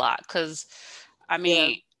would take a lot because, I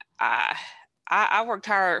mean, I worked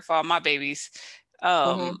hard for all my babies.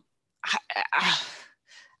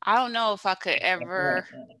 I don't know if I could ever,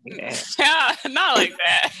 not like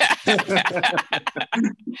that.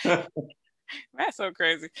 That's so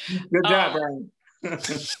crazy. Good job, Brian.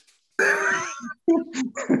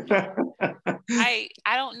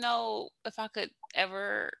 I don't know if I could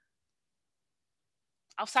ever,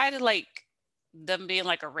 outside of like them being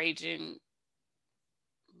like a raging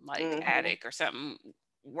like addict or something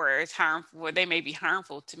where it's harmful, where they may be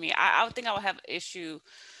harmful to me. I would think I would have an issue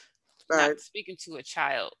not speaking to a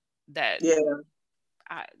child that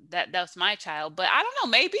that's my child. But I don't know,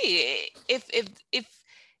 maybe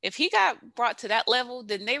if he got brought to that level,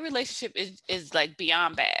 then their relationship is like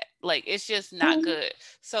beyond bad. Like it's just not good.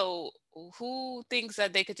 So who thinks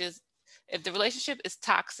that they could just, if the relationship is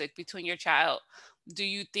toxic between your child, do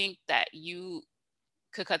you think that you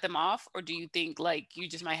could cut them off? Or do you think like you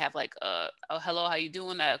just might have like a hello, how you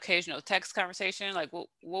doing, an occasional text conversation? Like what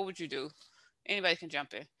would you do? Anybody can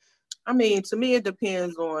jump in. I mean, to me, it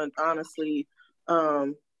depends on, honestly,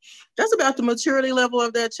 that's about the maturity level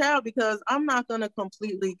of that child, because I'm not going to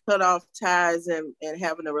completely cut off ties and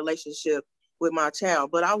having a relationship with my child,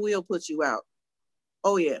 but I will put you out.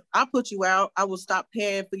 Oh yeah, I'll put you out. I will stop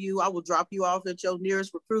paying for you. I will drop you off at your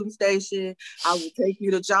nearest recruiting station. I will take you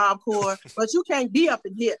to Job Corps, but you can't be up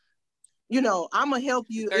in here. you know, I'm gonna help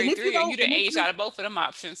you. 33, and if you don't, you the age out of both of them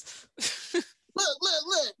options. look.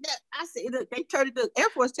 I see. Look, they turned the Air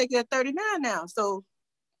Force taking at 39 now. So,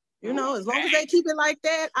 you know, as long as they keep it like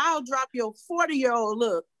that, I'll drop your 40-year-old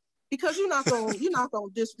look, because you're not gonna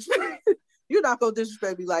disrespect. You're not gonna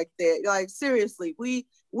disrespect me like that. Like, seriously,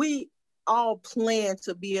 we all plan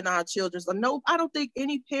to be in our children's. No, I don't think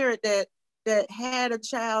any parent that had a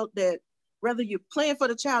child, that whether you're playing for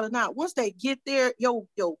the child or not, once they get there, your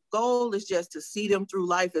goal is just to see them through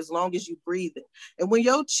life as long as you breathe it. And when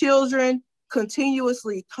your children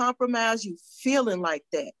continuously compromise you feeling like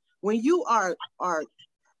that, when you are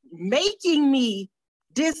making me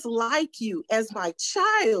dislike you as my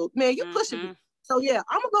child, man, you're pushing me. So yeah,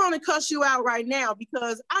 I'm going to cuss you out right now,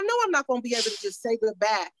 because I know I'm not going to be able to just say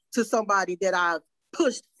goodbye to somebody that I've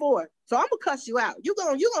pushed for. So I'm gonna cuss you out. You're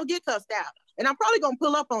gonna get cussed out, and I'm probably gonna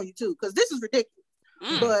pull up on you too, because this is ridiculous.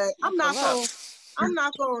 But I'm not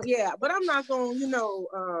gonna,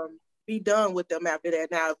 be done with them after that.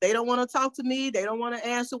 Now, if they don't want to talk to me, they don't want to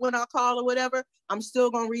answer when I call or whatever, I'm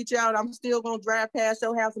still gonna reach out. I'm still gonna drive past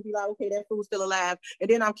your house and be like, okay, that fool's still alive, and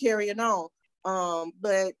then I'm carrying on.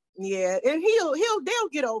 But yeah, and they'll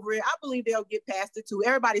get over it. I believe they'll get past it too.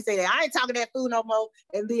 Everybody say that I ain't talking to that fool no more,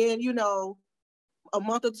 and then, you know, a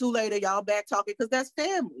month or two later, y'all back talking, because that's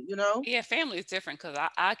family, you know? Yeah, family is different, because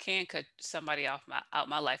I can cut somebody out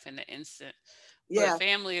my life in the instant. Yeah. But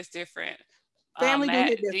family is different. Family do Matt,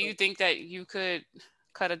 hit different. do you think that you could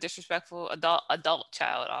cut a disrespectful adult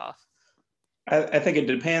child off? I think it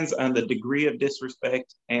depends on the degree of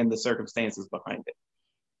disrespect and the circumstances behind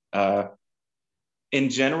it. In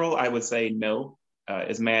general, I would say no.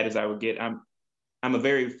 As mad as I would get, I'm a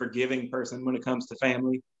very forgiving person when it comes to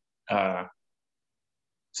family.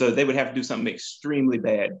 So they would have to do something extremely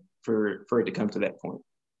bad for it to come to that point.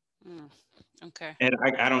 Okay. And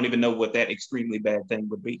I don't even know what that extremely bad thing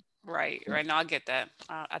would be. Right. No, I get that.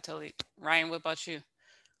 I totally. Ryan, what about you?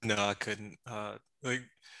 No, I couldn't.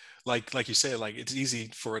 Like you said, like it's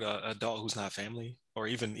easy for an adult who's not family, or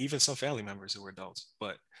even some family members who are adults,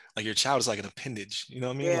 but like your child is like an appendage. You know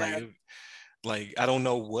what I mean? Yeah. Like I don't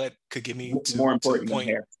know what could get me to the point.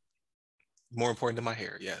 More important than my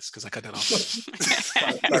hair, yes, because I cut that off.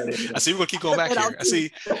 I see we're gonna keep going back here. I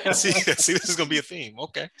see this is gonna be a theme.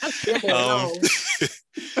 Okay.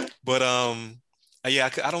 But yeah,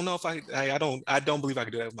 I don't know if I don't believe I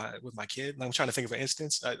could do that with my kid. I'm trying to think of an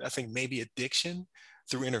instance. I think maybe addiction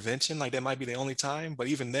through intervention, like that might be the only time. But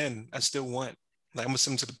even then, I still want, like, I'm gonna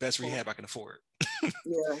send him to the best rehab I can afford.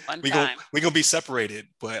 Yeah. We're gonna be separated,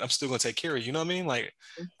 but I'm still gonna take care of you. You know what I mean? Like,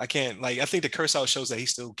 I can't, like, I think the curse out shows that he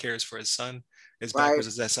still cares for his son. As backwards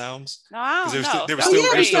as that sounds. No, I don't know. Because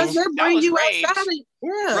they bring you outside.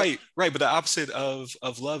 Yeah. Right. But the opposite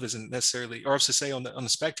of love isn't necessarily, or to say on the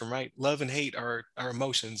spectrum, right? Love and hate are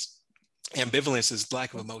emotions. Ambivalence is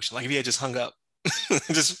lack of emotion. Like if he had just hung up,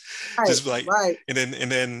 just like, and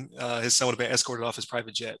then his son would have been escorted off his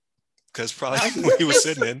private jet, because probably when he was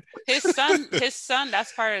sitting in. His son,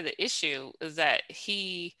 that's part of the issue, is that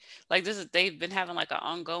they've been having like an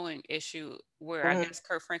ongoing issue where I guess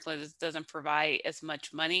Kurt Franklin doesn't provide as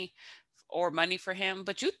much money for him.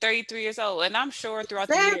 But you're 33 years old, and I'm sure throughout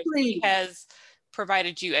the years he has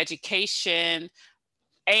provided you education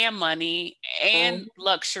and money and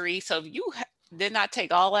luxury. So if you did not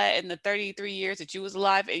take all that in the 33 years that you was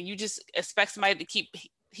alive, and you just expect somebody to keep,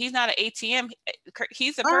 he's not an ATM.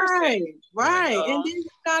 He's a person. Right. And then you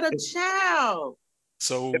got a child.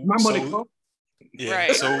 So if my money comes. Yeah.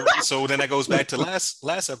 Right. So then that goes back to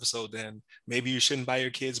last episode. Then maybe you shouldn't buy your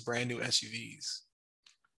kids brand new SUVs,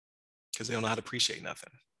 because they don't know how to appreciate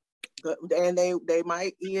nothing. And they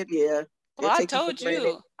might eat. Yeah. Well, I told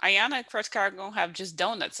you, Ayana first car gonna have just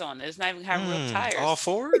donuts on it. It's not even have real tires. All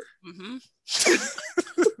four? Mm-hmm.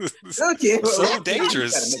 So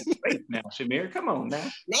dangerous. Now, Shamir, come on now.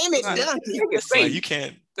 Name it Duncan. You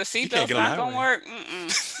can't. The seatbelt's not gonna work.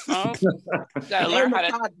 Oh, you gotta learn how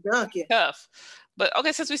to Duncan. Tough. But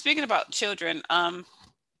okay, since we're speaking about children,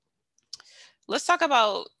 let's talk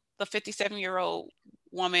about the 57-year-old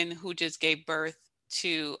woman who just gave birth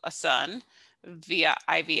to a son via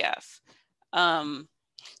IVF.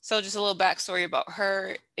 So just a little backstory about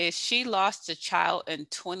her is she lost a child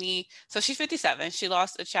so she's 57. She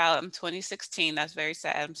lost a child in 2016. That's very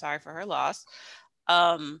sad. I'm sorry for her loss.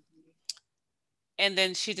 And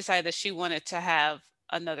then she decided that she wanted to have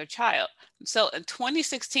another child. So in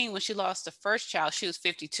 2016, when she lost the first child, she was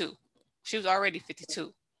 52. She was already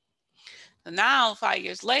 52. So now, 5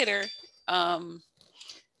 years later,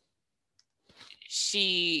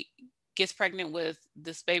 she gets pregnant with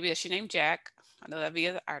this baby that she named Jack. I know that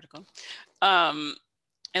via the article. And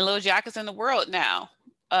little Jack is in the world now.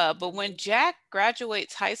 But when Jack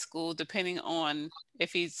graduates high school, depending on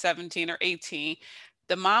if he's 17 or 18,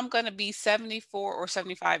 the mom going to be 74 or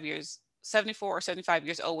 75 years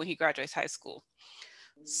old when he graduates high school.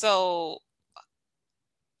 So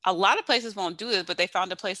a lot of places won't do this, but they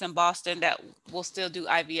found a place in Boston that will still do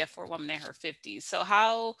IVF for a woman in her 50s. So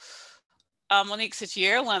how, Monique, since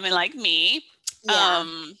you're a woman like me,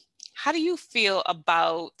 how do you feel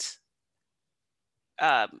about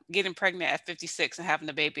getting pregnant at 56 and having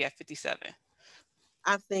a baby at 57?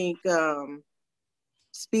 I think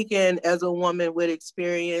speaking as a woman with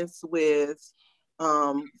experience with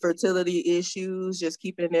fertility issues, just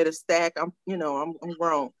keeping it a stack, I'm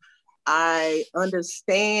grown. I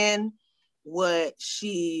understand what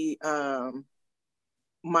she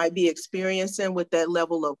might be experiencing with that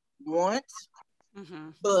level of want,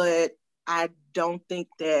 but I don't think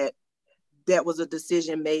that was a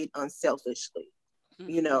decision made unselfishly,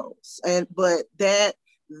 but that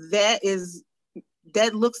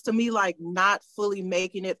looks to me like not fully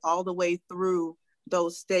making it all the way through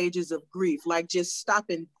those stages of grief, like just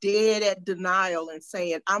stopping dead at denial and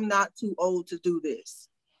saying, I'm not too old to do this.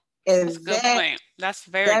 And that's a good point. That's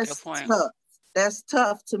a very good point. Tough. That's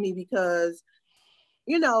tough to me because,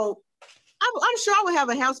 I'm sure I would have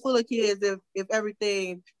a house full of kids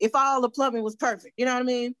if all the plumbing was perfect, you know what I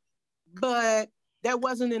mean? But that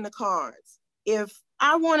wasn't in the cards. If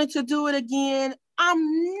I wanted to do it again,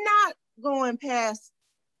 I'm not going past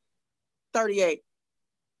 38.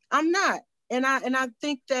 I'm not. And I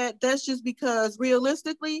think that's just because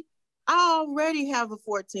realistically, I already have a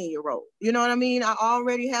 14-year-old. You know what I mean? I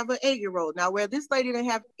already have an 8-year-old. Now, where this lady didn't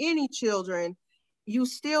have any children, you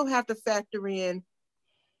still have to factor in,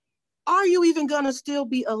 are you even going to still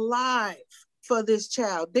be alive for this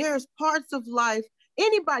child? There's parts of life,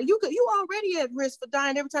 anybody, you already at risk for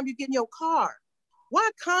dying every time you get in your car. Why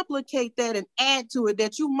complicate that and add to it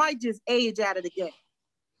that you might just age out of the game?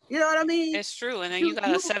 You know what I mean? It's true. And then you got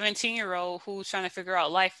a 17-year-old who's trying to figure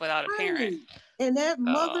out life without a parent. And that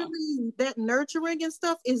motherly, that nurturing and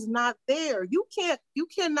stuff is not there. You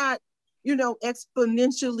cannot,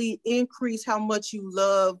 exponentially increase how much you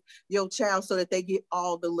love your child so that they get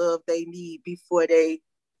all the love they need before they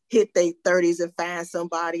hit their 30s and find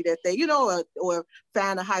somebody that they, or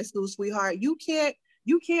find a high school sweetheart. You can't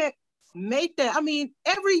make that. I mean,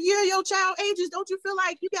 every year your child ages, don't you feel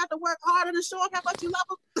like you got to work harder to show them how much you love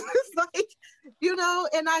them? It's like,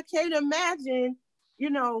 and I can't imagine,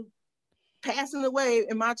 passing away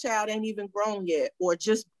and my child ain't even grown yet, or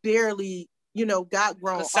just barely, got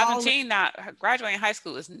grown. 17, not graduating high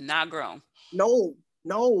school is not grown. No,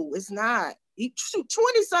 it's not.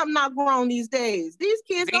 20-something not grown these days. These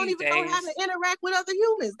kids don't even know how to interact with other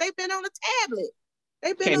humans. They've been on a tablet.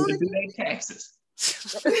 They've been on do their taxes.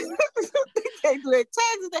 They can't do their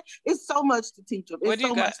taxes. It's so much to teach them. What do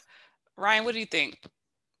you got? Ryan, what do you think?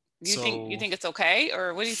 You think it's okay,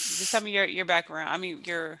 or what do you just tell me your background? I mean,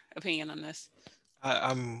 your opinion on this.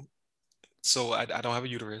 I don't have a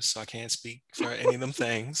uterus, so I can't speak for any of them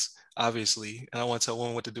things, obviously. And I want to tell a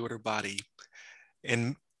woman what to do with her body.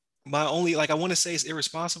 And my only, I want to say it's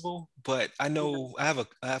irresponsible, but I know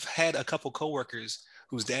I've had a couple coworkers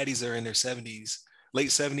whose daddies are in their 70s, late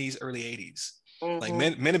 70s, early 80s. Like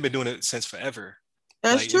men have been doing it since forever.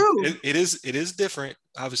 That's true. It is different,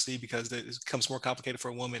 obviously, because it becomes more complicated for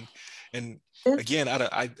a woman. And again,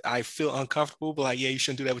 I feel uncomfortable, but yeah, you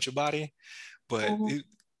shouldn't do that with your body. But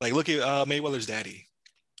look at Mayweather's daddy.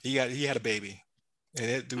 He had a baby, and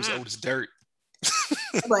that dude's old as dirt.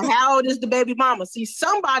 But how old is the baby mama? See,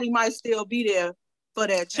 somebody might still be there for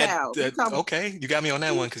that child. Okay, you got me on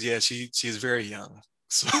that one because she is very young.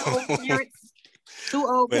 So two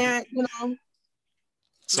old parents,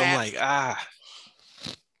 So Matt, I'm like,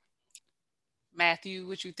 Matthew,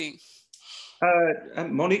 what you think?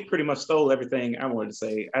 Monique pretty much stole everything I wanted to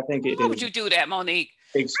say. I think Why would you do that, Monique?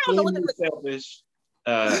 Extremely selfish,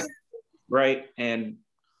 right? And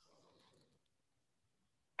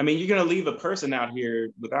I mean, you're going to leave a person out here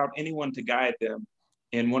without anyone to guide them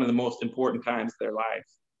in one of the most important times of their life,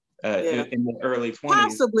 in the early 20s.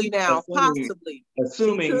 Possibly now, possibly.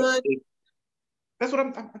 Assuming that's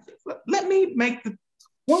what let me make the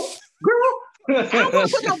girl. I don't want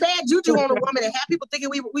to put no bad juju on a woman and have people thinking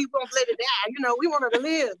we won't let it die. We want her to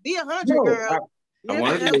live. Be 100, girl. I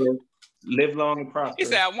want her to live long and prosper. He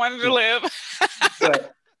said, I wanted to live.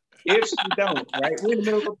 But if she don't, right? We're in the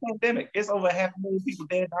middle of a pandemic. It's over 500,000 people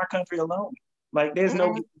dead in our country alone. Like, there's no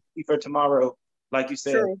guarantee for tomorrow, like you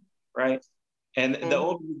said, right? And the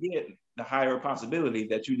older you get, the higher possibility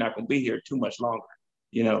that you're not going to be here too much longer,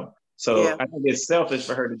 So I think it's selfish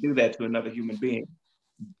for her to do that to another human being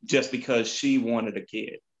just because she wanted a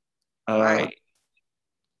kid. Right.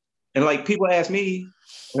 And like people ask me,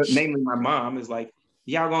 namely my mom, is like,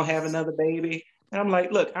 y'all gonna have another baby? And I'm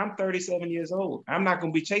like, look, I'm 37 years old. I'm not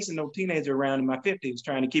gonna be chasing no teenager around in my 50s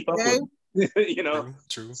trying to keep up with them. You know,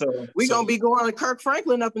 true. So we're gonna be going to Kirk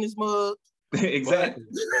Franklin up in his mug. Exactly.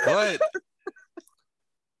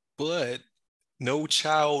 But no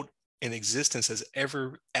child in existence has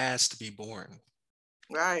ever asked to be born.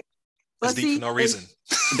 Right. It's deep for no reason.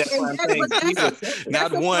 That's what I'm saying.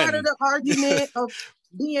 That's a part of the argument of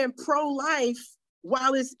being pro-life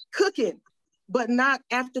while it's cooking, but not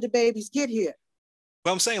after the babies get here.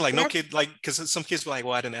 But I'm saying, like, no kid, like, because some kids were like,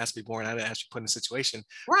 well, I didn't ask to be born. I didn't ask to be put in a situation.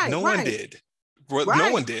 Right. No one did.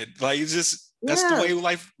 No one did. Like, it's just, that's the way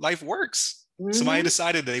life works. Mm-hmm. Somebody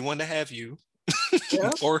decided that they wanted to have you.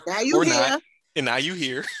 Yep. or here. Not. And now you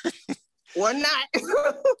here. Or not.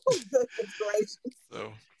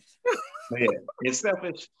 So. Yeah, it's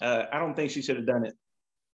selfish. I don't think she should have done it.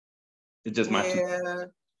 It's just my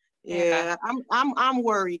Yeah, I'm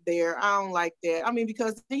worried there. I don't like that. I mean,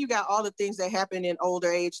 because then you got all the things that happen in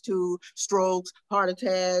older age too: strokes, heart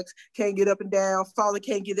attacks, can't get up and down, father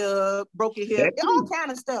can't get up, broken hip, all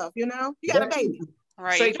kind of stuff. You know, you got a baby.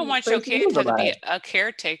 Right. You don't want your kid to be a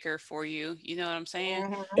caretaker for you. You know what I'm saying?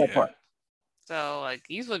 Mm-hmm. That part. So like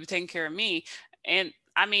you supposed to be taking care of me. And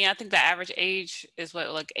I mean, I think the average age is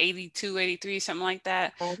what, like 82, 83, something like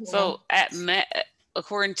that. Mm-hmm. So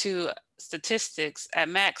according to statistics, at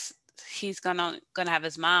max, he's gonna have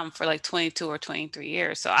his mom for like 22 or 23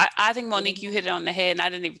 years. So I think, Monique, mm-hmm. you hit it on the head, and I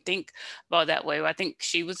didn't even think about it that way. I think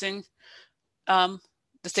she was in the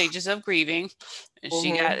stages of grieving, and mm-hmm.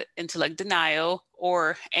 she got into like denial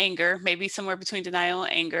or anger, maybe somewhere between denial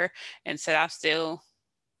and anger, and said, I'm still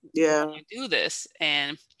do this.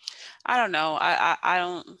 And I don't know.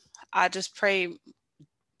 I just pray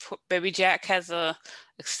baby Jack has a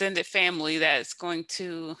extended family that's going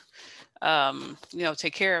to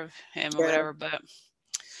take care of him or whatever. But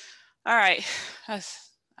all right. I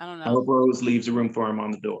don't know. I hope Rose leaves a room for him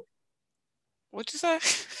on the door. What'd you say?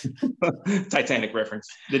 Titanic reference.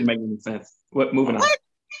 Didn't make any sense. Moving on.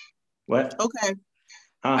 What? Okay.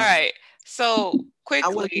 All right. So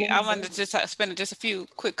quickly, I wanted to just spend just a few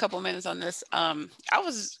quick couple minutes on this. I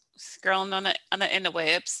was scrolling on the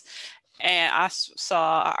interwebs, and I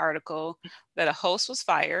saw an article that a host was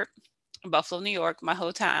fired in Buffalo, New York, my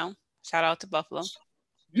hometown. Shout out to Buffalo.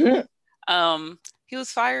 Yeah. He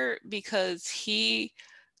was fired because he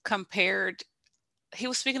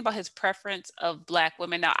was speaking about his preference of Black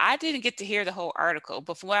women. Now, I didn't get to hear the whole article,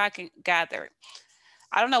 but from what I can gather,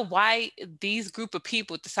 I don't know why these group of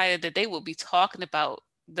people decided that they would be talking about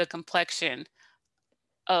the complexion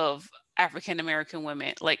of African-American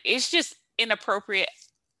women. Like, it's just inappropriate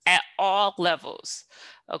at all levels.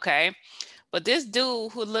 Okay. But this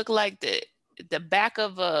dude who looked like the back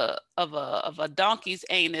of a donkey's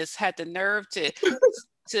anus had the nerve to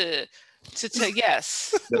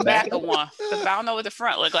yes, the back of one. I don't know what the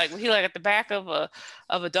front looked like. He like at the back of a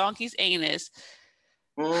donkey's anus.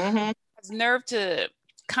 Mm-hmm. His nerve to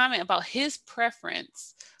comment about his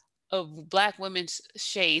preference of Black women's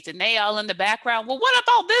shades, and they all in the background. Well, what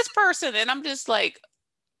about this person? And I'm just like,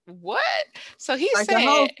 what? So he like said, the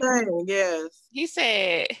whole thing, yes. He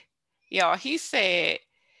said,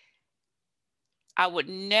 I would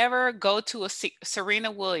never go to a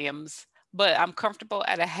Serena Williams, but I'm comfortable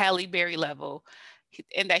at a Halle Berry level,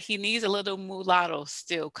 and that he needs a little mulatto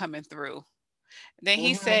still coming through. Then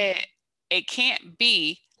he said, it can't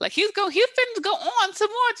be like he's finna go on some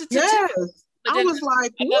more. Yes. I was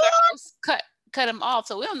like, what? Cut him off.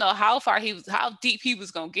 So we don't know how deep he was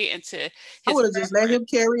gonna get into. I would have just let him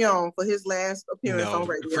carry on for his last appearance on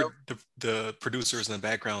radio. The producers in the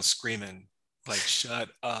background screaming, like, shut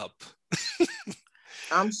up.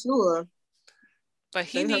 I'm sure. But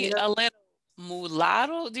he needs a little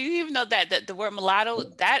mulatto. Do you even know that the word mulatto,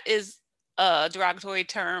 that is a derogatory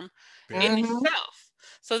term in itself?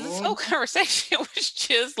 So this whole conversation was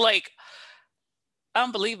just like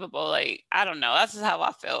unbelievable. Like, I don't know. That's just how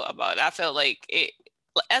I felt about it. I felt like it,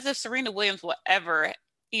 as if Serena Williams would ever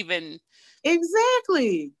even.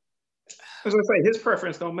 Exactly. I was gonna say his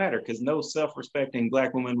preference don't matter because no self-respecting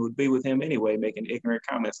Black woman would be with him anyway, making ignorant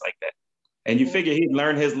comments like that. And you figure he'd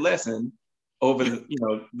learn his lesson over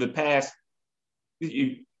the past.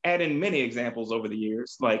 You add in many examples over the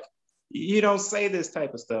years, like you don't say this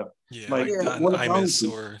type of stuff. Yeah, like Don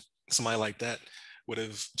Imus or somebody like that would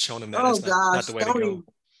have shown him that that's not the way to go.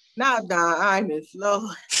 Not Don Imus,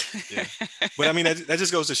 Lord. Yeah, but I mean that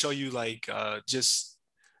just goes to show you, like, just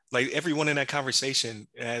like everyone in that conversation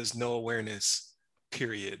has no awareness.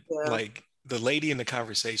 Period. Yeah. Like the lady in the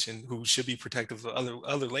conversation who should be protective of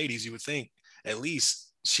other ladies, you would think at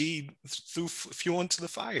least she threw fuel into the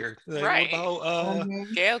fire. Like, right. what about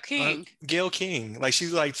Gail King? Gail King. Like,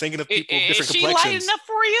 she's like thinking of people of different is she complexions. lighting up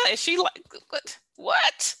for you? Is she like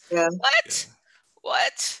what? Yeah. What? Yeah.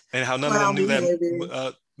 What? And how none of them knew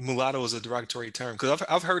that mulatto was a derogatory term. Because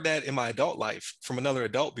I've heard that in my adult life from another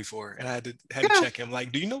adult before, and I had to check him.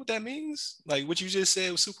 Like, do you know what that means? Like, what you just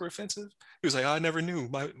said was super offensive. He was like, I never knew.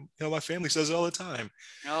 My family says it all the time.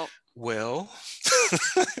 Nope. Well,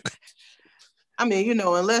 I mean, you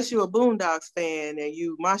know, unless you're a Boondocks fan and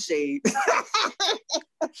you my shade. I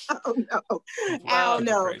don't know. I don't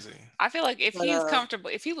know. Crazy. I feel like if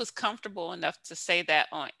he was comfortable enough to say that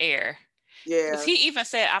on air, yeah. Because he even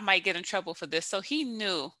said I might get in trouble for this, so he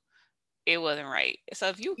knew it wasn't right. So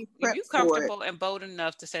if you comfortable and bold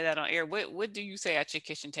enough to say that on air, what do you say at your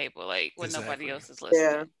kitchen table, like when nobody else is listening?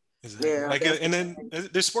 Yeah. Exactly. Yeah, like, and then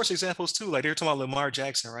there's sports examples too. Like they were talking about Lamar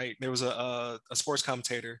Jackson, right? There was a sports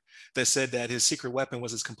commentator that said that his secret weapon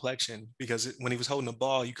was his complexion because when he was holding the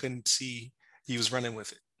ball, you couldn't see he was running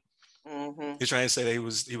with it. Mm-hmm. He's trying to say that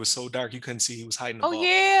he was so dark you couldn't see he was hiding the ball. Oh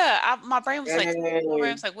yeah, my brain was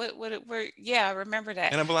like, what? Yeah, I remember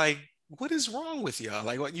that. And I'm like, what is wrong with y'all?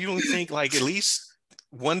 Like, what, you don't think like at least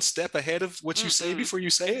one step ahead of what you say before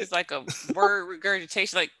you say it? It's like a word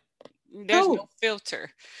regurgitation. Like there's no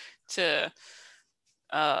filter to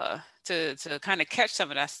kind of catch some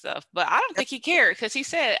of that stuff. But I don't think he cared because he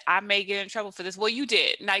said, I may get in trouble for this. Well, you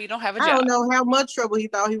did. Now you don't have a job. I don't know how much trouble he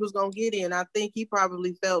thought he was going to get in. I think he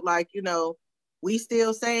probably felt like, you know, we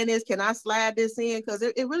still saying this. Can I slide this in? Because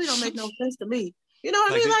it really don't make no sense to me. You know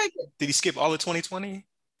what I mean? Like, did he skip all of 2020?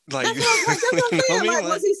 Like, that's what I'm saying. Like,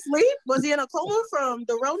 was he asleep? Was he in a coma from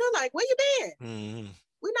the Rona? Like, where you been? Mm-hmm.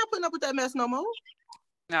 We're not putting up with that mess no more.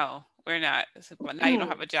 No, we're not. Now you don't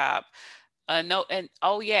have a job. No, and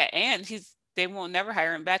and they won't never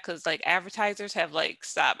hire him back because like advertisers have like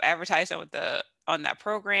stopped advertising on that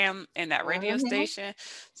program and that radio station.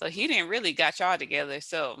 So he didn't really got y'all together.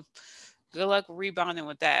 So good luck rebounding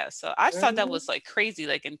with that. So I just thought that was like crazy.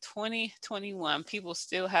 Like in 2021, people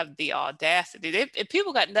still have the audacity. If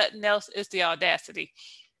people got nothing else, it's the audacity.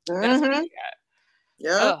 That's what they got.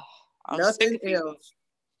 Yeah. Nothing else.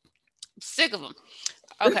 I'm sick of them.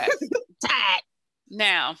 Okay.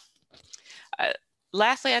 Now,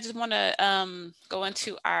 lastly, I just want to go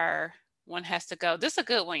into our one has to go. This is a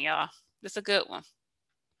good one, y'all. This is a good one.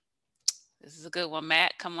 This is a good one,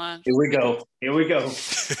 Matt. Come on. Here we go. Watch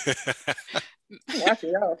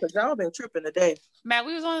y'all, because y'all been tripping today. Matt,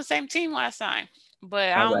 we was on the same team last time, but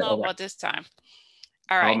I don't know about this time.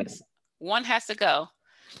 All right. One has to go.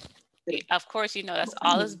 Of course, you know, that's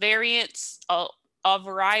all its variants, all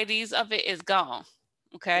varieties of it is gone.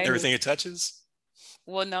 Okay. Everything it touches?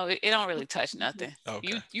 Well, no, it don't really touch nothing.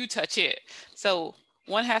 Okay. You touch it. So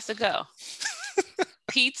one has to go.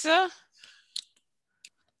 Pizza,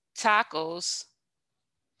 tacos,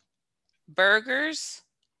 burgers,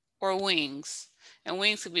 or wings. And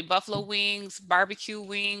wings could be buffalo wings, barbecue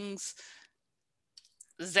wings,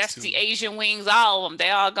 zesty Asian wings, all of them. They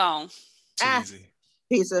all gone. Too easy.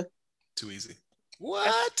 Pizza. Too easy.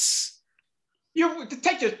 What? You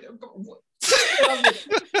take your...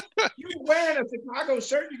 You wearing a Chicago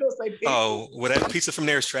shirt, you gonna say pizza? Oh, well, that pizza from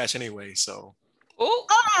there is trash anyway, so.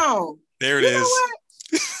 Oh! There it is.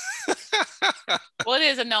 Well, it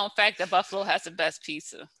is a known fact that Buffalo has the best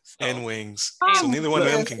pizza. So. And wings. So neither one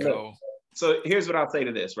of them can go. So here's what I'll say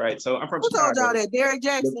to this, right? So I'm from Chicago. Who told y'all that? Derrick,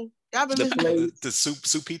 Jaxn? Y'all been listening? The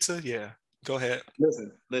soup pizza? Yeah. Go ahead.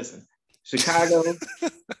 Listen. Chicago is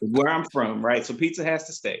where I'm from, right? So pizza has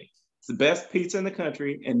to stay. It's the best pizza in the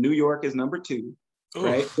country, and New York is number 2,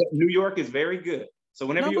 right? But New York is very good. So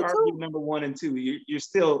whenever you argue number 1 and 2, you're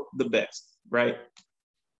still the best, right?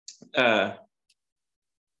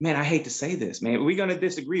 Man, I hate to say this, man. We're gonna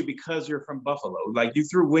disagree because you're from Buffalo. Like you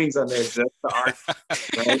threw wings on there just to argue,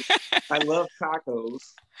 right? I love tacos,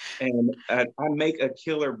 and I make a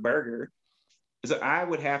killer burger. So I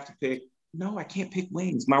would have to pick. No, I can't pick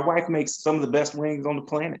wings. My wife makes some of the best wings on the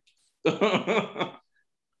planet.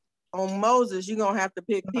 On Moses, you're gonna have to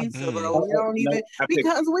pick pizza, bro. We don't even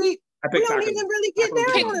because we don't even really get there.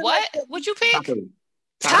 Pick what? What'd you pick?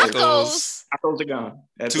 Tacos. Tacos are gone.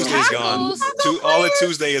 Tuesday's gone. All of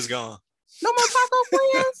Tuesday is gone. No more taco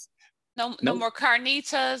friends. No more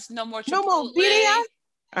carnitas. No more. No more birria.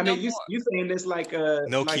 I mean, you saying this like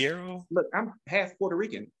no like, quiero. Look, I'm half Puerto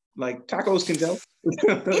Rican. Like tacos can go. He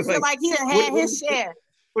feel like he done had his share.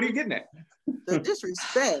 What are you getting at? The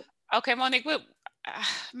disrespect. Okay, Monique.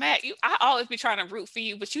 Matt, I always be trying to root for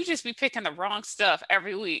you, but you just be picking the wrong stuff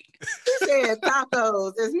every week. He said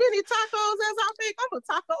tacos. As many tacos as I think. I'm a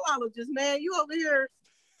tacoologist, man. You over here.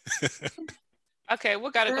 Okay,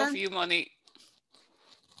 what gotta go for you, Monique?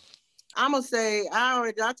 I'm gonna say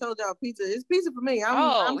I told y'all pizza. It's pizza for me.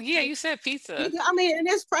 You said pizza. I mean, and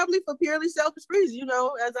it's probably for purely selfish reasons. You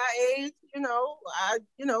know, as I age,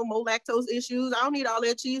 more lactose issues. I don't need all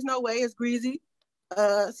that cheese. No way. It's greasy.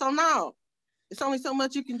 So no, it's only so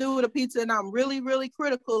much you can do with a pizza, and I'm really, really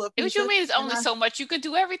critical of pizza. What you mean? It's only so much you can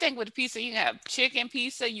do everything with a pizza. You can have chicken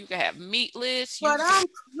pizza. You can have meatless. But I'm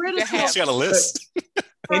critical. She got a list.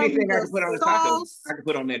 Anything I can put on a taco, I can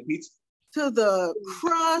put on that pizza. To the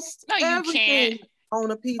crust, no, you can't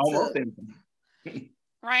on a pizza. Almost anything.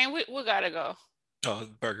 Ryan, we gotta go. Oh,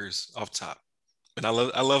 burgers off top, and I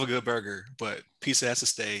love a good burger, but pizza has to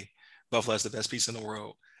stay. Buffalo has the best pizza in the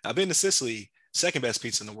world. I've been to Sicily, second best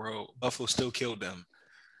pizza in the world. Buffalo still killed them.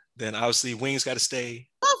 Then obviously wings got to stay.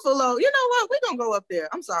 Buffalo, you know what? We're gonna go up there.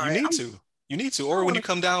 I'm sorry. You need to. Or when you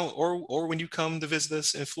come down, or when you come to visit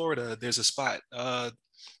us in Florida, there's a spot.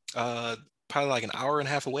 Probably like an hour and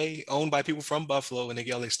a half away, owned by people from Buffalo, and they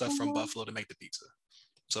get all their stuff from Buffalo to make the pizza.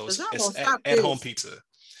 So it's at-home pizza.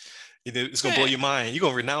 It's gonna blow your mind. You're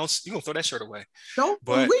gonna throw that shirt away.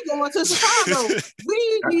 We going to Chicago.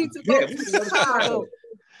 We need to go to Chicago.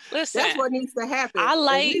 Listen, that's what needs to happen.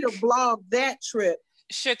 We need to blog that trip.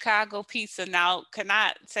 Chicago pizza. Now, can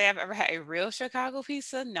I say I've ever had a real Chicago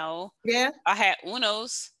pizza? No. Yeah. I had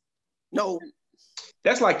Uno's. No.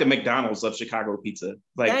 That's like the McDonald's of Chicago pizza.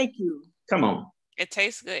 Like, thank you. Come on. It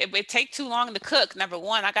tastes good. It takes too long to cook. Number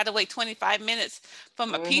one, I got to wait 25 minutes for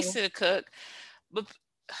my pizza to cook. But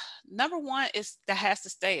number one is that has to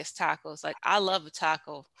stay is tacos. Like, I love a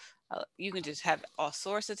taco. You can just have all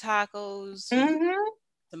sorts of tacos,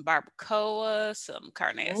 some barbacoa, some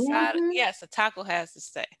carne asada. Yes, a taco has to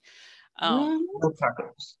stay. No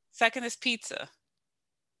tacos. Second is pizza.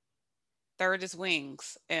 Third is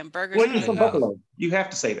wings and burgers. Wings from Buffalo. You have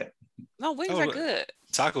to say that. No, wings are good.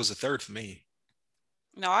 Tacos are third for me.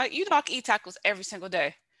 No, I can eat tacos every single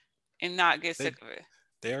day and not get sick of it.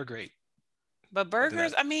 They are great. But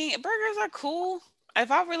burgers, burgers are cool. If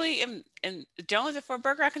I really am jonesing for a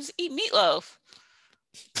burger, I can just eat meatloaf.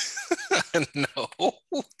 No.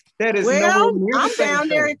 That is I'm down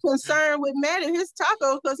there concerned with Matt and his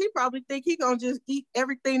tacos because he probably think he gonna just eat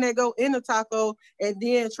everything that go in the taco and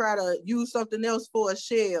then try to use something else for a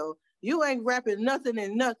shell. You ain't wrapping nothing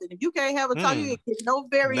in nothing. If you can't have a taco, you get no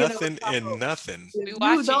variant nothing of a taco. in nothing. You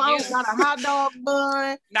don't not a hot dog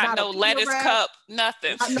bun, not no lettuce cup,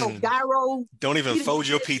 nothing. Not no gyro. Don't even fold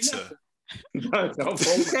your pizza. You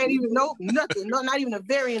can't even nothing. No, not even a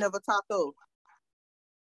variant of a taco.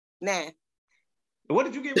 Nah. What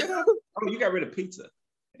did you get rid of? Oh, you got rid of pizza.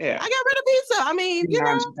 Yeah. I got rid of pizza. I mean,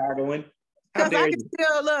 Chicagoan. Because I can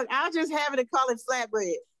still look. I'll just have it and call it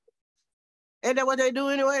flatbread. Ain't that what they do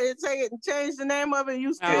anyway? They take it and change the name of it.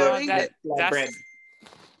 You still eat it.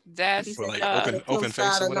 That's like open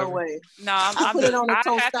face or whatever. No, I put it on a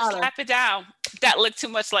tostada. Have to slap it down. That looked too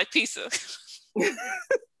much like pizza.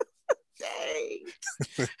 Dang.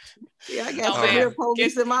 Yeah, I got some real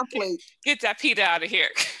police in my plate. Get that pita out of here.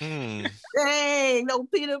 Dang, no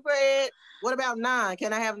pita bread. What about naan?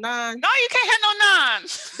 Can I have naan? No, you can't have no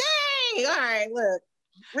naan. Dang. All right, look.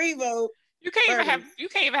 Revote. You can't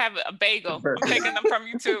even have a bagel. I'm taking them from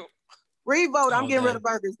you too. Revote. I'm getting rid of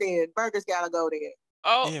burgers then. Burgers gotta go there.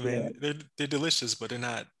 Oh yeah, man. They're delicious, but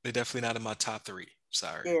they're definitely not in my top 3.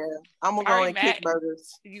 Sorry. Yeah. I'm gonna go and kick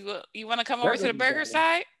burgers. You wanna come over to the burger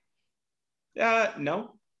side?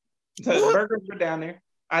 No. The burgers are down there.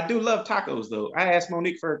 I do love tacos though. I asked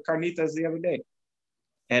Monique for carnitas the other day.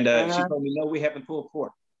 And she told me no, we haven't pulled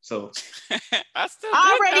pork. So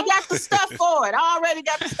I already got the stuff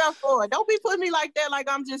for it. Don't be putting me like that, like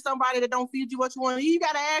I'm just somebody that don't feed you what you want. You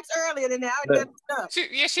gotta ask earlier than that. I already got the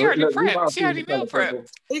stuff. She already prepped. She already meal prepped.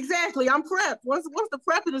 Exactly. I'm prepped. Once the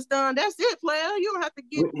prepping is done, that's it, player. You don't have to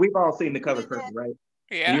get We've all seen the cover curtain, right?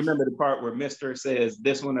 Yeah. You remember the part where Mr. says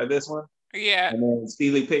this one or this one? Yeah. And then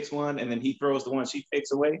Steely picks one and then he throws the one she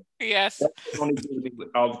picks away. Yes. That's what Monique does me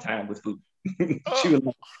all the time with food. She was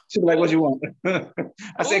like, what do you want?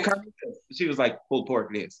 I said carnitas. She was like, pulled pork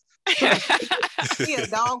it is. He a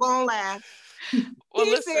doggone laugh.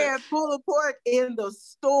 He said pulled pork in the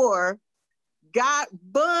store, got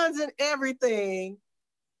buns and everything,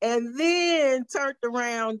 and then turned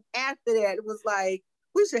around after that. It was like,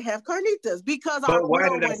 we should have carnitas because our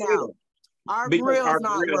grill went out. Our grill is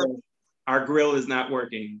not working. Our grill is not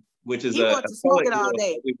working, which is he wants to smoke it all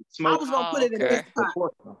day. I was gonna put it in this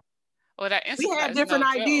pot. Well, that Instapot, we have different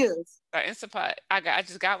ideas. That Instapot, I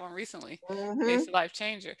just got one recently. It's a life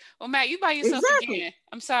changer. Well, Matt, you by yourself again.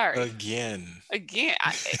 I'm sorry. Again. That's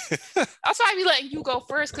why I be letting you go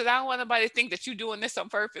first because I don't want nobody to think that you're doing this on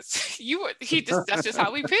purpose. That's just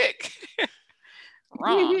how we pick.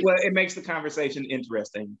 Wrong. Well, it makes the conversation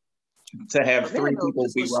interesting. to have three people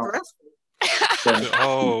be wrong.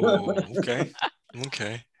 Oh, okay.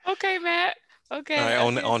 Okay, Matt. Okay.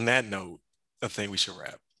 All right. On that note, I think we should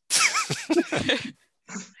wrap.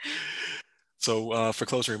 So for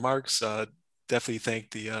closing remarks, definitely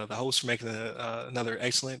thank the host for making another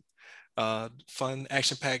excellent, fun,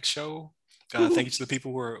 action-packed show. Thank you to the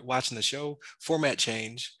people who are watching the show. Format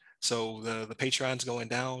change. So the Patreon's going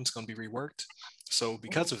down. It's going to be reworked. So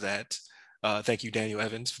because of that, thank you, Daniel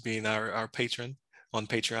Evans, for being our patron on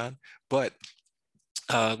Patreon. But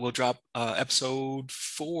we'll drop episode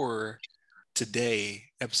 4 today,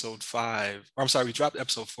 episode 5. Or I'm sorry, we dropped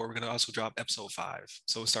episode 4. We're going to also drop episode 5.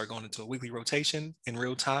 So we'll start going into a weekly rotation in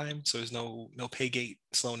real time. So there's no pay gate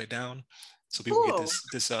slowing it down. So people get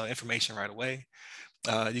this information right away.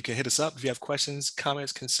 You can hit us up if you have questions,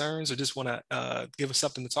 comments, concerns, or just want to give us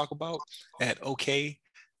something to talk about at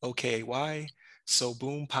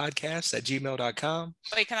okaypodcast@gmail.com.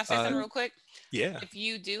 Wait, can I say something real quick? Yeah. If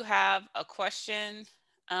you do have a question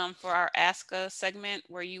for our Ask Us segment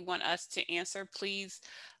where you want us to answer, please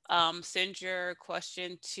send your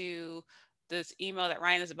question to this email that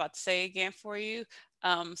Ryan is about to say again for you,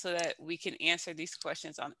 so that we can answer these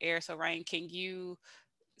questions on air. So Ryan, can you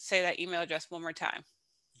say that email address one more time?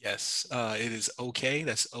 Yes, it is okay.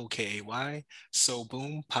 That's OKAY. So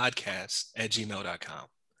boom podcast@gmail.com.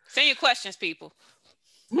 Send your questions, people.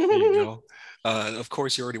 There you go. Of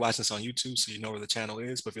course, you're already watching this on YouTube, so you know where the channel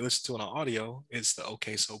is. But if you listen to it on audio, it's the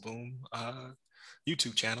OK So Boom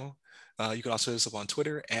YouTube channel. You can also hit us up on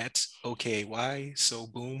Twitter at OKAY So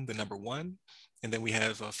Boom, the number 1. And then we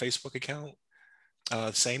have a Facebook account,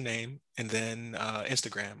 same name. And then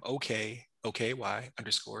Instagram,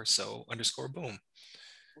 OKAY_so_boom.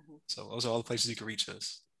 So those are all the places you can reach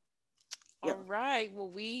us. All right. Well,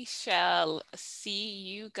 we shall see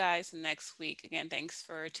you guys next week. Again, thanks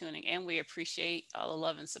for tuning in. We appreciate all the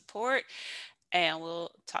love and support. And we'll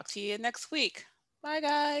talk to you next week. Bye,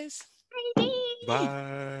 guys.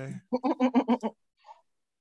 Bye.